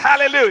God.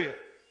 Hallelujah.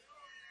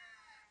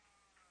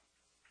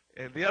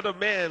 And the other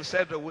man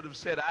would have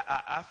said,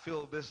 I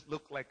feel this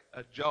looked like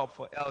a job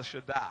for El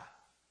Shaddai.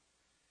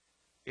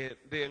 And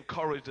they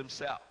encouraged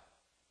themselves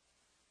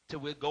till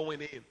we're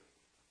going in.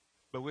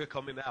 But we're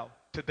coming out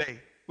today.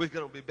 We're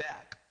going to be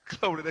back.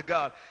 Glory to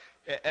God.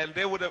 And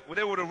they would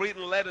have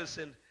written letters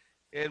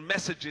and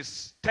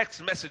messages,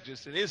 text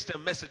messages and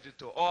instant messages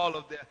to all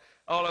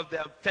of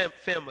their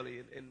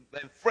family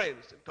and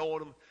friends, and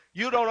told them,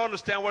 you don't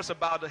understand what's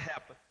about to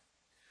happen.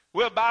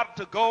 We're about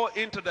to go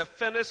into the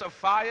furnace of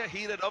fire,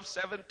 heated up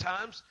 7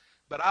 times,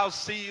 but I'll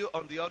see you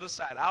on the other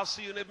side. I'll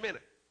see you in a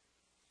minute.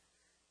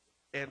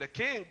 And the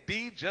king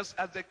did just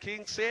as the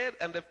king said,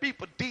 and the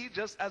people did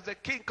just as the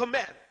king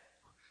commanded.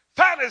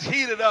 Furnace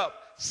heated up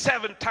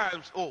 7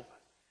 times over.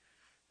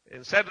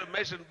 And Shadrach,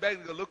 Meshach, and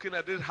Abednego, looking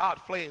at this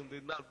hot flame,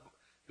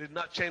 did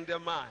not change their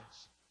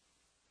minds.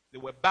 They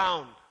were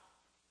bound,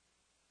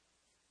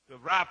 they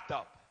were wrapped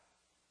up,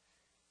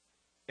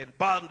 and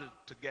bonded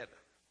together.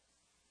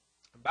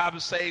 The Bible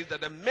says that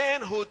the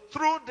man who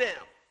threw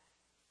them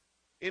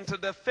into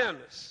the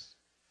furnace,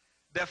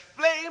 the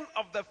flame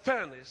of the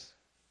furnace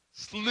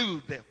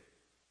slew them.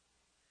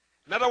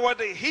 In other words,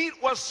 the heat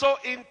was so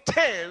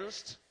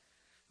intense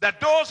that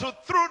those who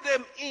threw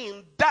them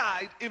in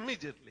died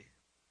immediately.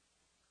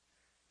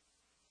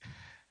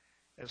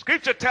 And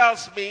scripture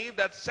tells me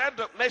that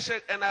Shadrach,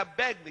 Meshach, and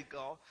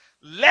Abednego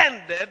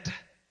landed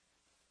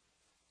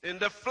in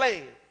the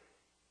flame,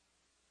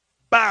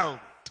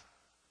 bound.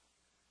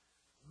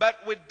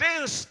 But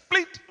within a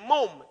split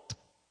moment,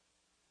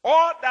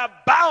 all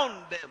that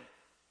bound them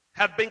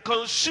had been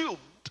consumed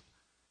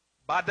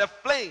by the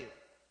flame.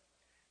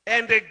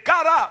 And they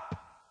got up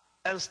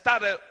and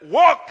started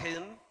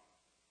walking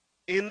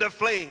in the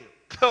flame.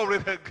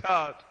 Glory to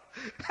God.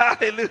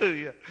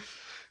 Hallelujah.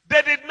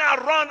 They did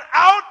not run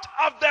out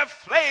of the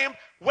flame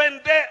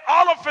when they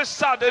all of a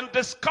sudden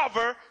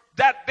discover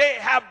that they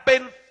have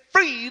been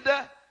freed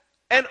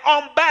and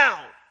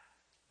unbound.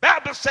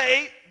 Bible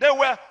says they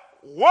were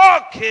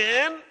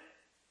walking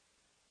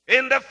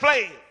in the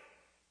flame.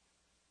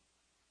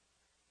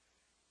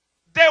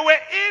 They were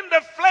in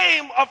the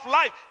flame of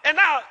life. And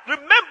now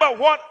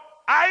remember what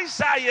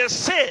Isaiah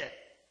said.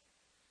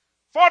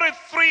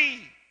 43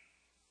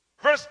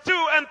 verse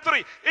 2 and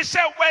 3. It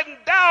said, when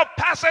thou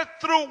passest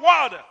through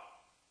water,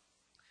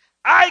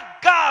 I,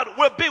 God,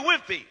 will be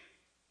with thee.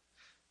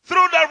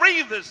 Through the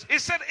rivers, it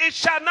said, it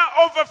shall not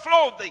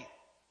overflow thee.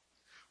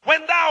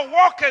 When thou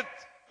walkest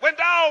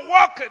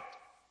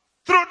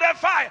through the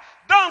fire,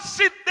 don't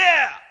sit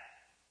there.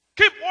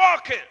 Keep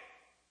walking.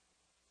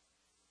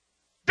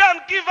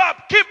 Don't give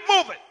up. Keep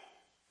moving.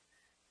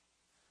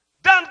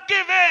 Don't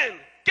give in.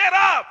 Get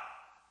up.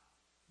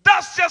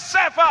 Dust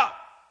yourself up.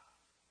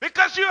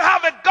 Because you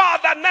have a God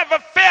that never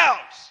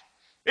fails.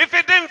 If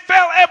he didn't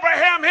fail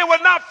Abraham, he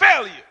will not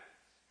fail you.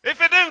 If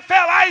he didn't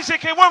fail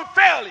Isaac, he won't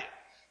fail you.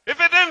 If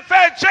he didn't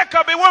fail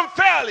Jacob, he won't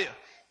fail you.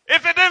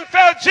 If he didn't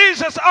fail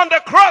Jesus on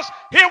the cross,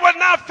 he will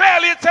not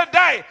fail you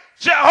today.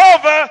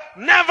 Jehovah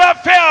never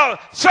failed.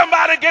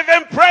 Somebody give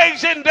him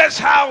praise in this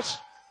house.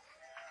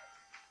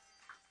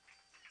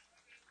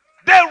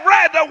 They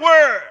read the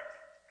word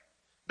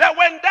that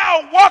when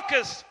thou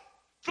walkest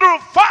through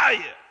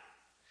fire,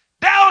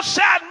 thou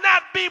shalt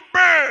not be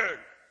burned,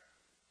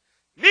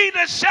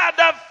 neither shall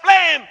the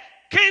flame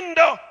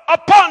kindle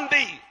upon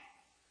thee,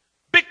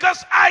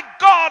 because I,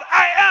 God,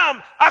 I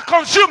am a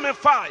consuming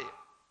fire.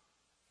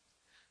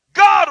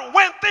 God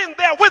went in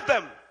there with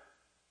them.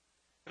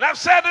 And I've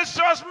said this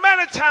to us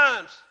many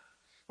times.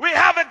 We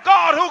have a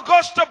God who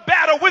goes to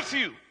battle with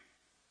you.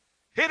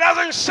 He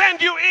doesn't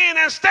send you in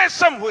and stay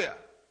somewhere.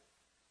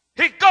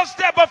 He goes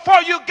there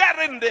before you get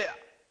in there.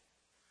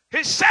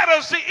 He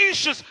settles the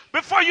issues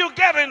before you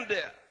get in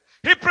there.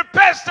 He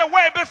prepares the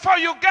way before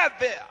you get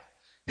there.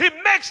 He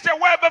makes the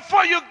way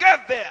before you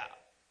get there.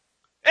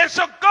 And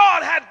so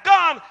God had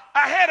gone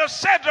ahead of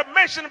Shadrach,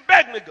 Meshach, and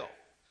Abednego.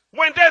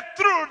 When they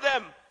threw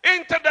them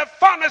into the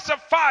furnace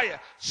of fire,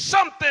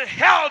 something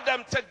held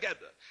them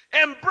together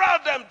and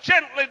brought them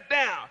gently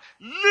down.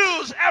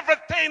 Lose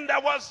everything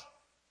that was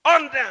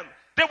on them.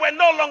 They were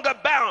no longer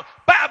bound.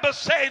 Bible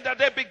says that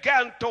they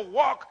began to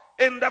walk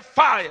in the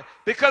fire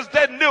because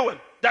they knew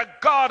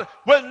that God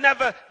will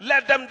never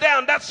let them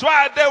down. That's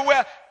why they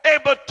were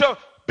able to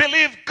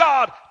believe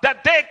God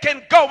that they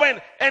can go in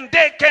and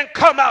they can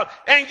come out.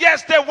 And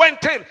yes, they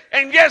went in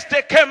and yes,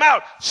 they came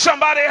out.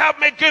 Somebody help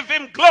me give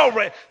him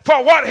glory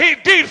for what he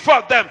did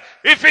for them.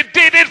 If he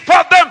did it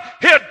for them,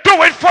 he'll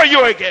do it for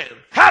you again.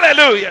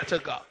 Hallelujah to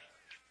God.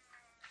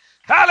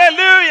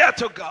 Hallelujah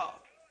to God.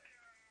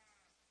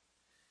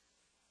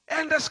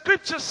 And the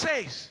scripture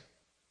says,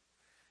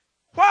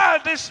 while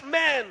this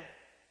man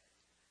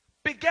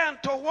began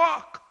to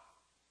walk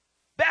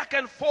back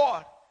and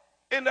forth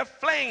in the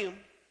flame,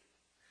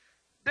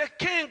 the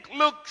king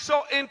looked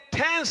so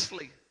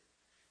intensely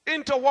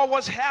into what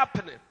was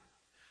happening,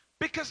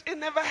 because it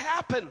never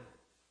happened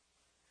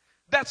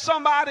that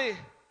somebody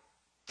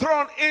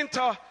thrown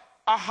into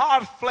a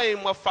hot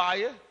flame of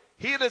fire,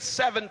 heated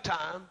 7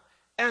 times,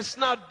 and it's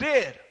not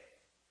dead.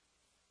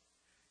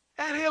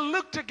 And he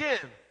looked again.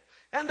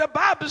 And the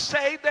Bible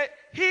says that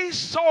he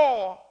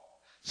saw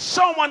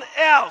someone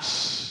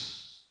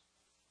else.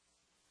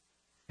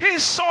 He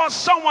saw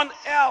someone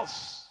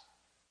else.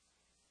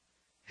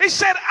 He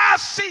said, I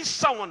see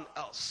someone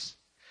else.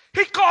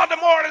 He called them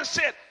over and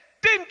said,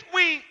 didn't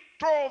we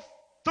throw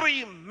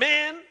 3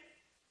 men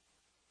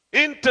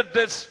into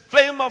this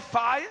flame of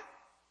fire?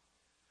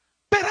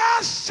 But I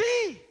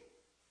see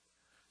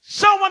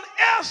someone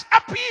else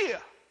appear.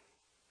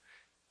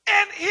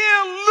 And he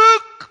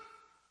looked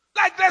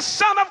like the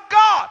Son of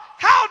God.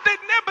 How did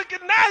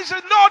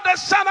Nebuchadnezzar know the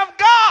Son of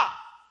God?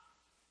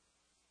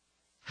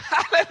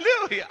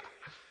 Hallelujah.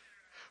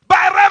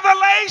 By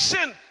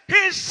revelation,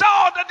 he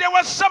saw that there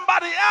was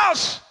somebody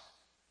else.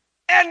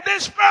 And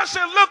this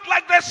person looked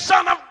like the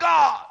Son of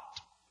God.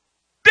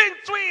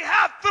 Didn't we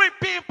have 3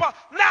 people?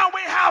 Now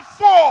we have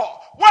 4.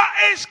 What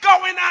is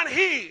going on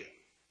here?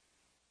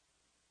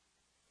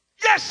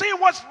 Yes, he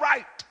was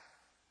right.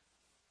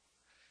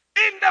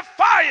 In the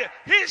fire,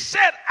 he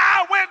said,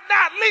 I will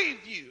not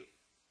leave you.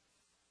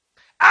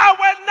 I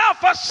will not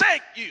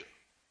forsake you.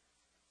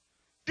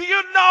 Do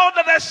you know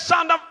that the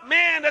Son of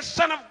Man, the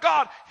Son of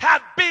God,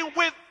 had been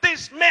with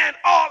this man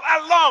all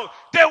along?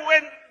 That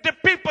when the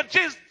people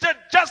just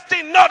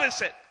didn't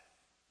notice it.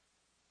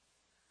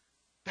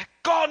 That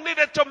God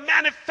needed to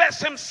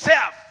manifest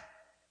himself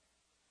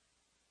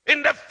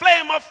in the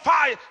flame of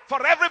fire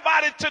for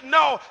everybody to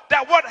know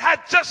that what had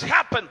just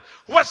happened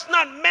was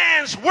not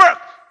man's work,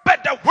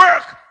 but the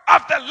work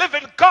of the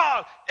living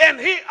God. And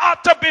he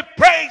ought to be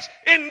praised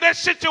in this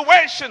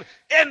situation.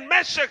 In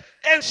Meshach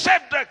and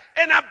Shadrach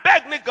and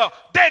Abednego,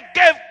 they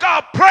gave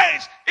God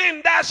praise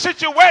in that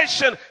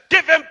situation.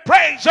 Give him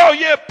praise, oh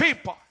ye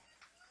people.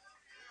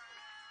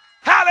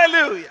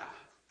 Hallelujah.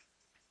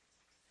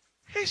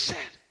 He said,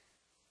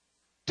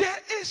 there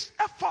is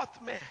a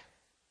 4th man.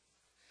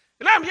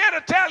 And I'm here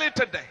to tell you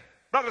today,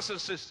 brothers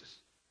and sisters,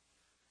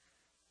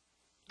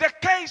 the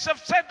case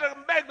of Shadrach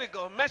and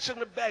Abednego, Meshach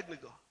and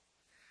Abednego,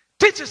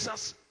 teaches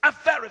us a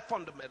very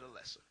fundamental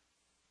lesson.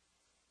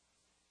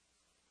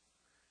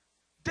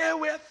 There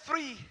were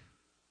 3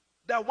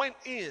 that went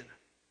in,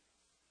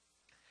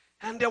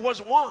 and there was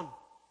 1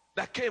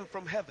 that came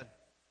from heaven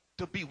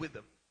to be with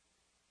them.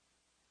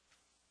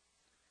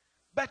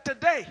 But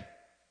today,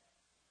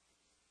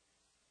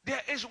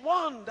 there is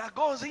 1 that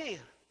goes in,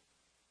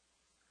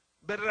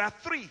 but there are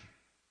 3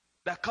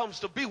 that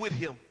comes to be with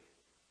him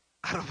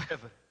out of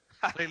heaven.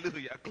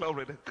 Hallelujah.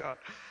 Glory to God.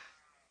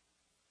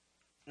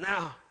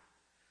 Now,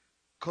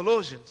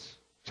 Colossians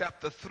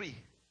chapter 3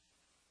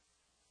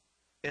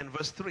 and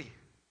verse 3.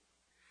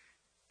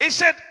 It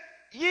said,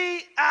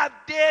 ye are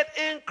dead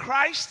in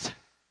Christ.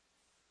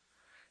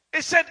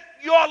 It said,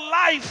 your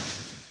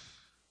life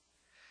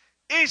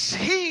is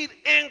hid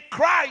in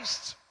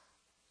Christ,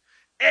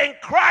 and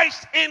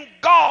Christ in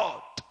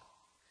God.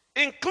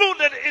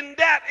 Included in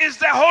that is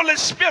the Holy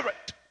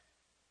Spirit.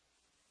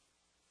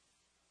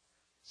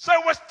 So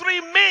it was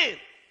 3 men.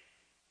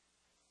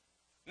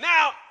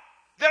 Now,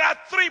 there are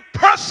 3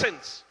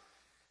 persons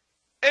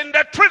in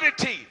the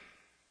Trinity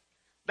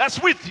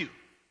that's with you.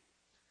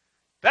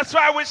 That's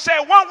why we say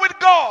one with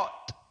God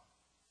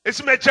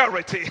is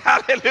majority.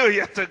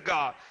 Hallelujah to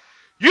God.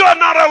 You are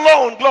not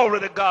alone, glory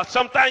to God.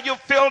 Sometimes you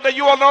feel that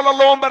you are not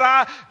alone, but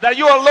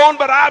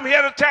I'm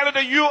here to tell you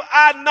that you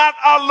are not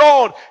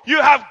alone. You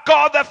have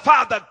God the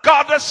Father,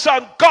 God the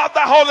Son, God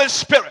the Holy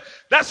Spirit.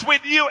 That's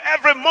with you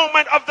every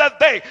moment of the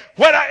day.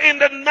 Whether in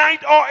the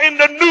night or in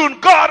the noon,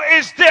 God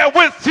is there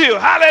with you.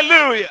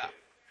 Hallelujah.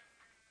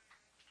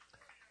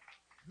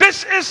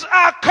 This is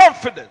our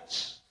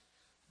confidence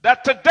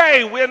that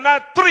today we're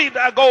not 3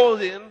 that goes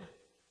in.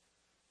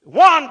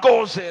 1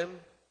 goes in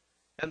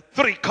and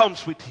 3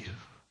 comes with you.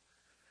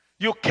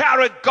 You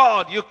carry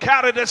God, you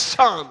carry the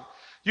Son,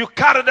 you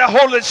carry the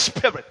Holy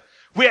Spirit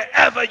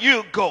wherever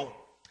you go.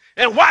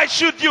 And why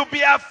should you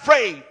be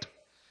afraid?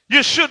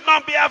 You should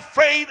not be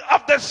afraid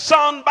of the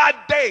sun by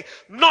day,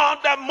 nor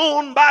the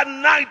moon by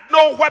night.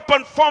 No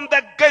weapon formed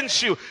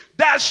against you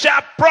that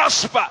shall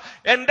prosper.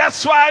 And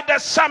that's why the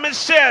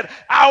psalmist said,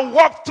 I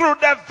walk through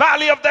the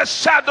valley of the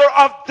shadow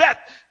of death.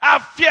 I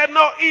fear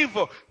no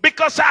evil,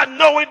 because I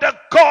know it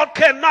that God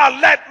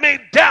cannot let me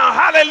down.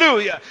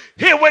 Hallelujah.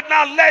 He will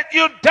not let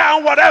you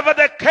down, whatever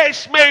the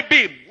case may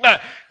be.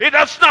 It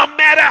does not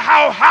matter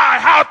how high,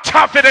 how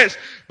tough it is.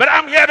 But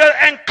I'm here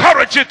to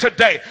encourage you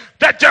today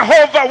that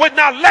Jehovah will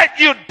not let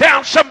you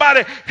down.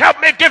 Somebody help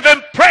me give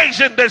him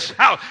praise in this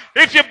house.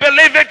 If you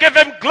believe it, give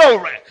him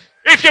glory.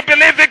 If you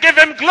believe it, give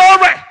him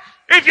glory.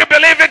 If you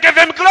believe it, give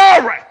him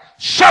glory.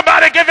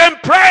 Somebody give him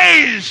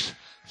praise.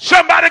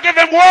 Somebody give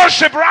him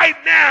worship right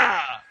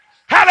now.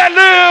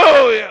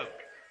 Hallelujah.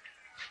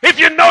 If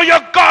you know your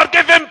God,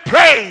 give him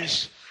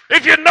praise.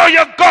 If you know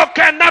your God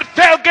cannot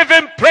fail, give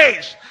him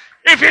praise.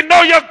 If you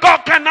know your God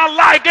cannot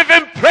lie, give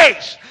him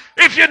praise.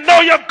 If you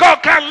know your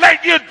God can't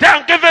let you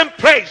down, give him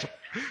praise.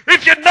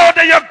 If you know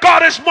that your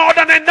God is more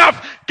than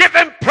enough, give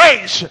him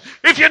praise.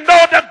 If you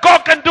know that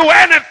God can do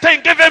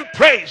anything, give him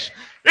praise.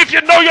 If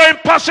you know your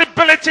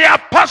impossibility are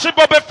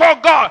possible before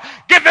God,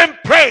 give him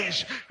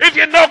praise. If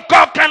you know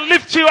God can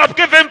lift you up,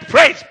 give him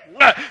praise.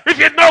 If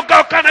you know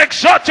God can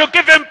exalt you,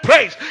 give him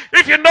praise.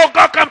 If you know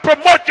God can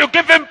promote you,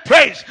 give him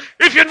praise.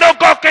 If you know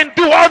God can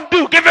do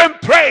undo, give him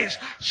praise.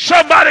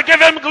 Somebody give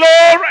him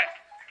glory.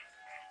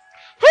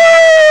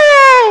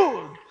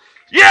 Woo!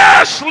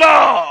 Yes,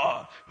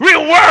 Lord. We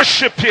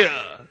worship you.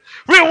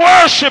 We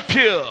worship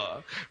you.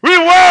 We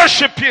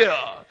worship you.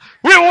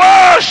 We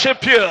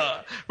worship you.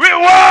 We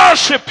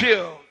worship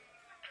you.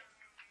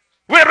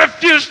 We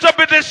refuse to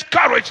be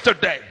discouraged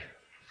today.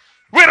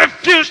 We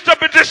refuse to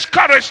be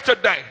discouraged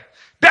today.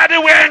 Daddy,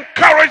 we're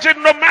encouraged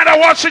no matter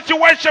what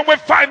situation we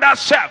find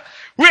ourselves.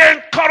 We're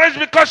encouraged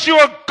because you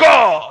are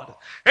God.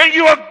 And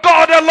you are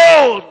God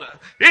alone.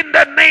 In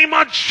the name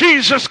of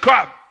Jesus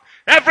Christ.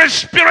 Every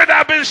spirit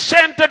that has been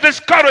sent to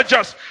discourage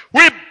us,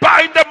 we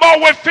bind them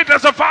all with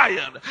fetters of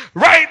iron.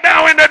 Right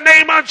now in the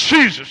name of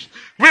Jesus.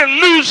 We'll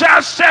lose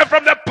ourselves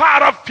from the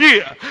power of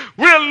fear.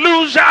 We'll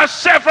lose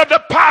ourselves from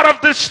the power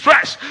of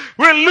distress.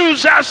 We'll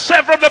lose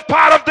ourselves from the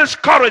power of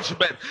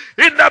discouragement.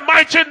 In the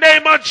mighty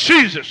name of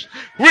Jesus,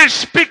 we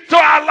speak to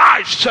our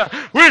lives.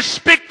 We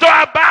speak to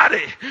our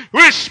body.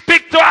 We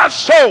speak to our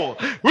soul.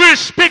 We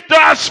speak to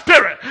our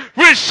spirit.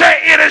 We say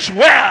it is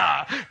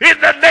well.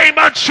 In the name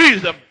of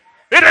Jesus.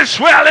 It is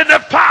well in the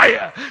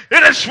fire.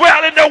 It is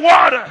well in the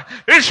water.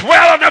 It's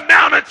well on the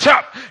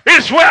mountaintop.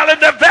 It's well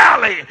in the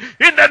valley.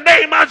 In the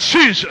name of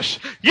Jesus.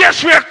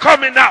 Yes, we are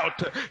coming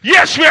out.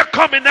 Yes, we are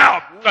coming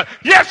out.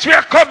 Yes, we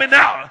are coming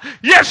out.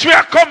 Yes, we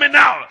are coming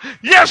out.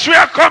 Yes, we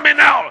are coming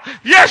out.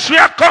 Yes, we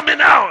are coming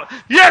out.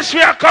 Yes,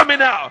 we are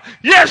coming out.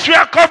 Yes, we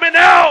are coming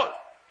out.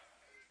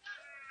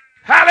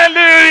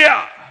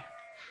 Hallelujah.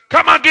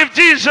 Come on, give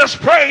Jesus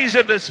praise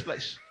in this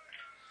place.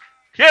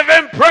 Give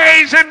him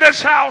praise in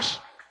this house.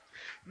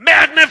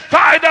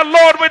 Magnify the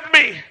Lord with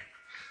me.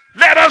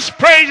 Let us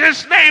praise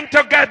his name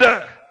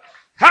together.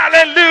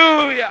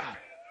 Hallelujah.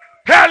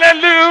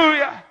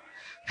 Hallelujah.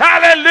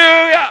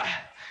 Hallelujah.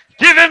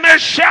 Give him a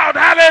shout.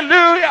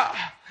 Hallelujah.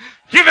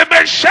 Give him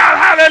a shout.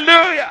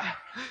 Hallelujah.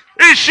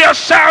 It's your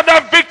sound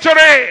of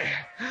victory.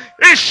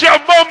 It's your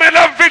moment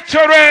of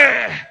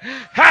victory.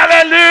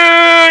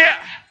 Hallelujah.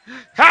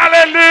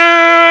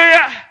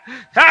 Hallelujah.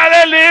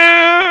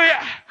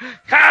 Hallelujah.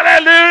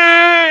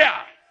 Hallelujah.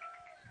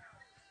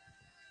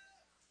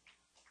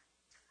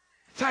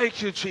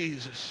 Thank you,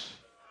 Jesus.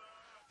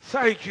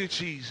 Thank you,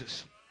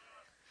 Jesus.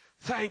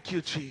 Thank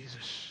you,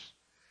 Jesus.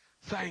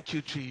 Thank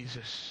you,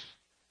 Jesus.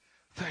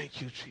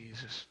 Thank you,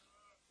 Jesus.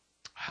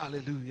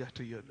 Hallelujah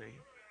to your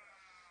name.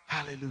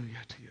 Hallelujah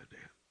to your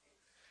name.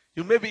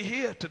 You may be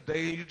here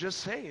today and you're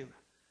just saying,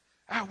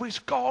 I wish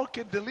God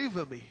can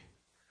deliver me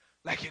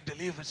like he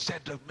delivered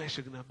Shadrach,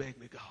 Meshach, and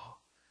Abednego.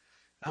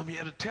 I'm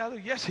here to tell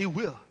you, yes, he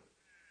will.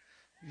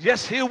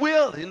 Yes, he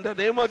will in the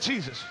name of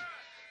Jesus.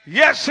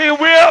 Yes, he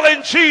will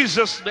in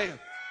Jesus' name.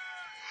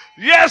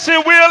 Yes, he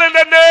will in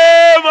the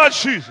name of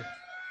Jesus.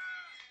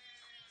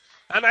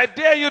 And I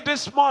dare you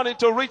this morning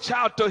to reach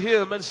out to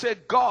him and say,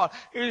 God,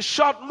 in a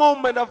short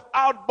moment of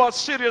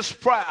outburst serious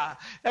prayer,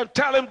 and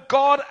tell him,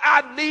 God,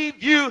 I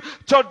need you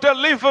to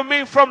deliver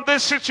me from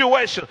this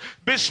situation.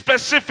 Be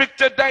specific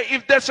today.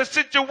 If there's a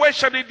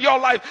situation in your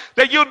life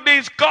that you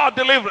need God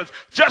deliverance,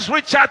 just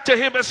reach out to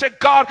him and say,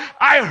 God,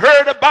 I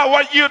heard about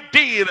what you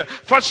did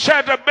for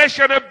Shadrach,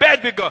 Meshach, and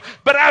Abednego,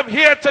 but I'm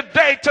here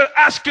today to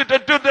ask you to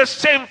do the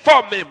same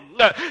for me.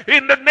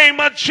 In the name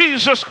of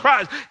Jesus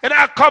Christ. And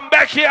I'll come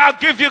back here. I'll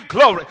give you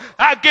glory.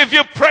 I'll give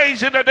you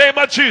praise in the name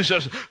of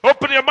Jesus.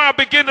 Open your mouth.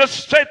 Begin to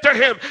say to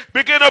him.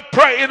 Begin to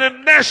pray in the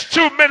next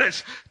 2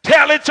 minutes.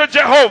 Tell it to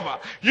Jehovah.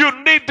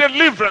 You need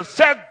deliverance.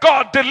 Say,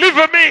 God,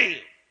 deliver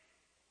me.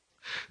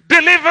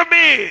 Deliver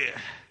me.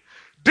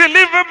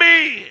 Deliver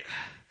me.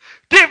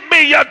 Give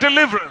me your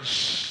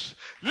deliverance.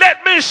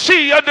 Let me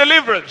see your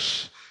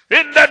deliverance.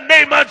 In the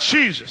name of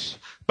Jesus.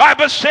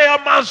 Bible says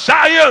on Mount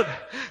Zion,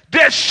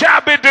 there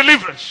shall be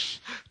deliverance.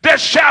 There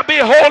shall be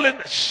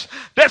holiness.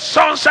 The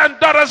sons and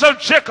daughters of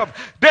Jacob,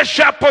 they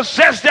shall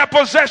possess their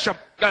possession.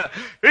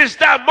 It's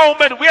that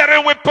moment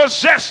wherein we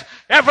possess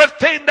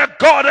everything that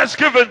God has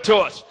given to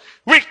us.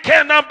 We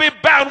cannot be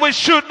bound. We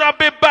should not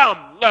be bound.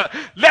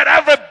 Let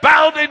every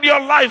bound in your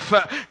life,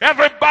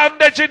 every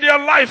bondage in your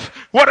life,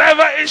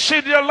 whatever is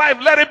in your life,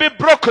 let it be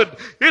broken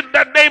in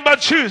the name of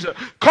Jesus.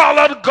 Call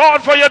on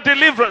God for your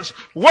deliverance.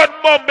 1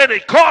 more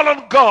minute. Call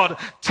on God.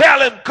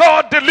 Tell him,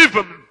 God,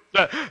 deliver me.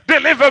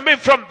 Deliver me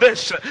from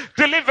this.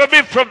 Deliver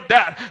me from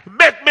that.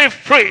 Make me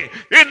free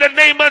in the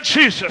name of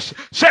Jesus.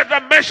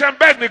 Shadrach, Meshach, and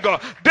Abednego,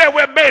 they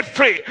were made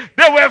free.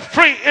 They were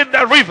free in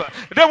the river.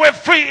 They were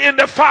free in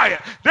the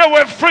fire. They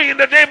were free in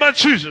the name of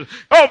Jesus.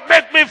 Oh,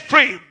 make me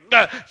free.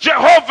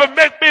 Jehovah,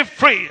 make me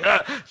free.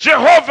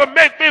 Jehovah,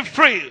 make me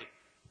free.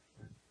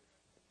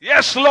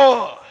 Yes,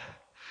 Lord.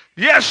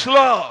 Yes,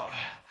 Lord.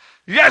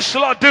 Yes,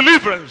 Lord.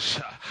 Deliverance.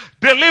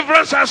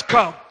 Deliverance has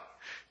come.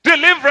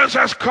 Deliverance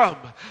has come.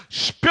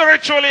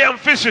 Spiritually and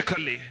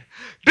physically.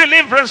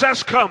 Deliverance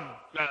has come.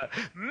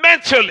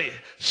 Mentally,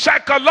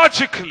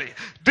 psychologically,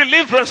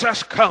 deliverance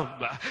has come.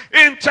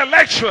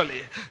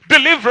 Intellectually,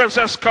 deliverance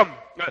has come.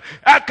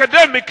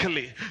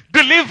 Academically,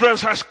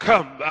 deliverance has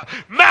come.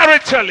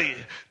 Maritally,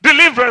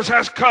 deliverance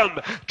has come.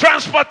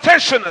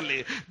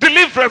 Transportationally,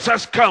 deliverance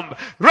has come.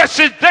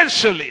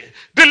 Residentially,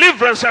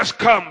 deliverance has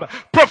come.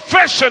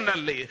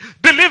 Professionally,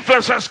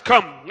 deliverance has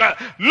come.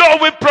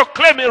 Lord, we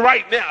proclaim it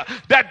right now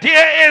that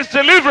there is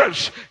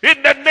deliverance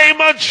in the name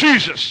of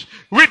Jesus.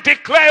 We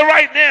declare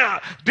right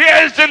now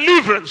there is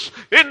deliverance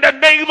in the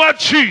name of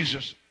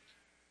Jesus.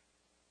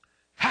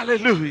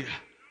 Hallelujah.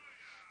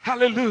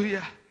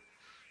 Hallelujah.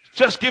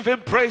 Just give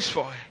him praise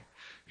for it.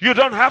 You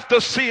don't have to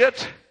see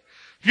it.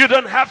 You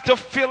don't have to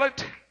feel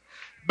it.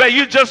 But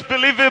you just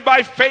believe it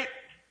by faith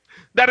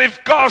that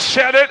if God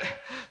said it,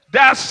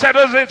 that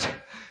settles it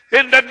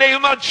in the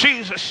name of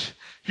Jesus.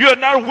 You're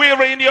not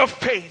weary in your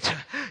faith.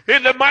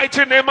 In the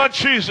mighty name of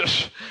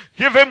Jesus.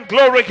 Give him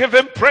glory. Give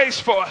him praise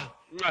for it.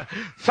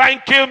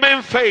 Thank him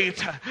in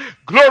faith.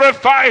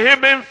 Glorify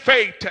him in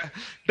faith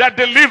that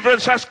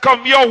deliverance has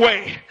come your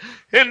way.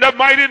 In the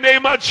mighty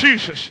name of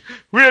Jesus,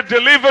 we are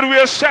delivered, we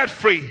are set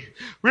free.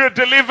 We are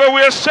delivered,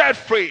 we are set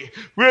free.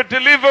 We are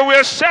delivered, we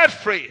are set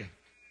free.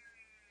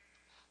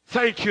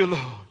 Thank you,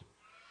 Lord.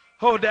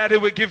 Oh, Daddy,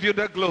 we give you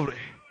the glory.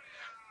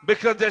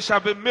 Because there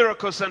shall be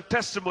miracles and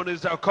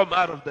testimonies that will come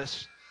out of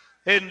this.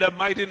 In the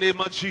mighty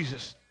name of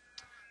Jesus.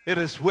 It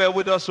is well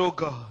with us, oh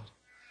God.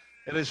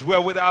 It is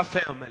well with our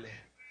family.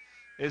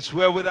 It's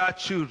well with our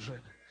children.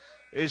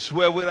 It's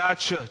well with our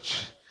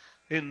church.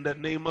 In the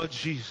name of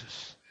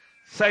Jesus.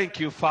 Thank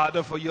you,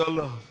 Father, for your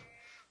love.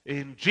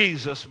 In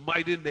Jesus'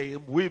 mighty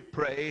name we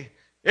pray.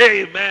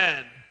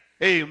 Amen.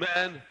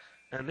 Amen.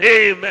 And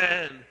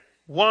amen.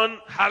 One,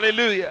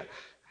 hallelujah.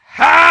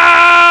 Hallelujah.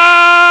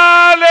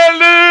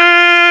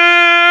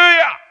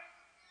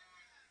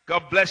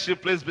 God bless you.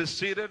 Please be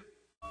seated.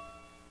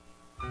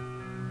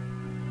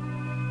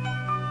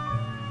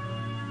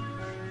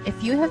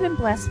 If you have been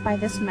blessed by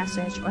this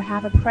message or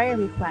have a prayer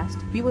request,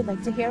 we would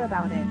like to hear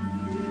about it.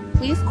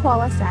 Please call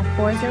us at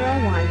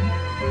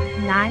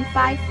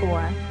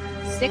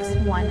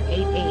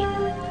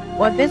 401-954-6188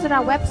 or visit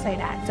our website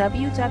at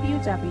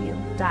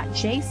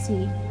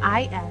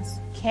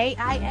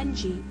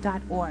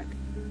www.jcisking.org.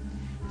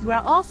 You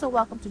are also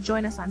welcome to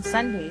join us on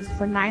Sundays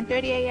for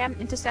 9:30 a.m.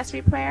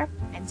 intercessory prayer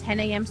and 10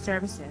 a.m.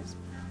 services,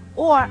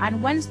 or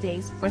on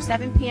Wednesdays for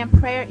 7 p.m.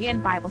 prayer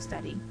and Bible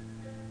study.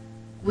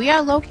 We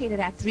are located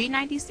at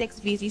 396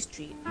 Vesey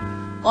Street,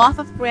 off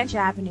of Branch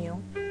Avenue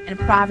in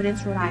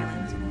Providence, Rhode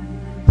Island.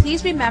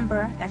 Please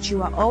remember that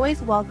you are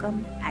always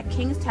welcome at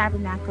King's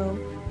Tabernacle,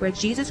 where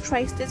Jesus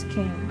Christ is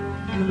King,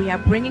 and we are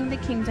bringing the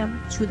kingdom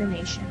to the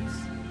nations.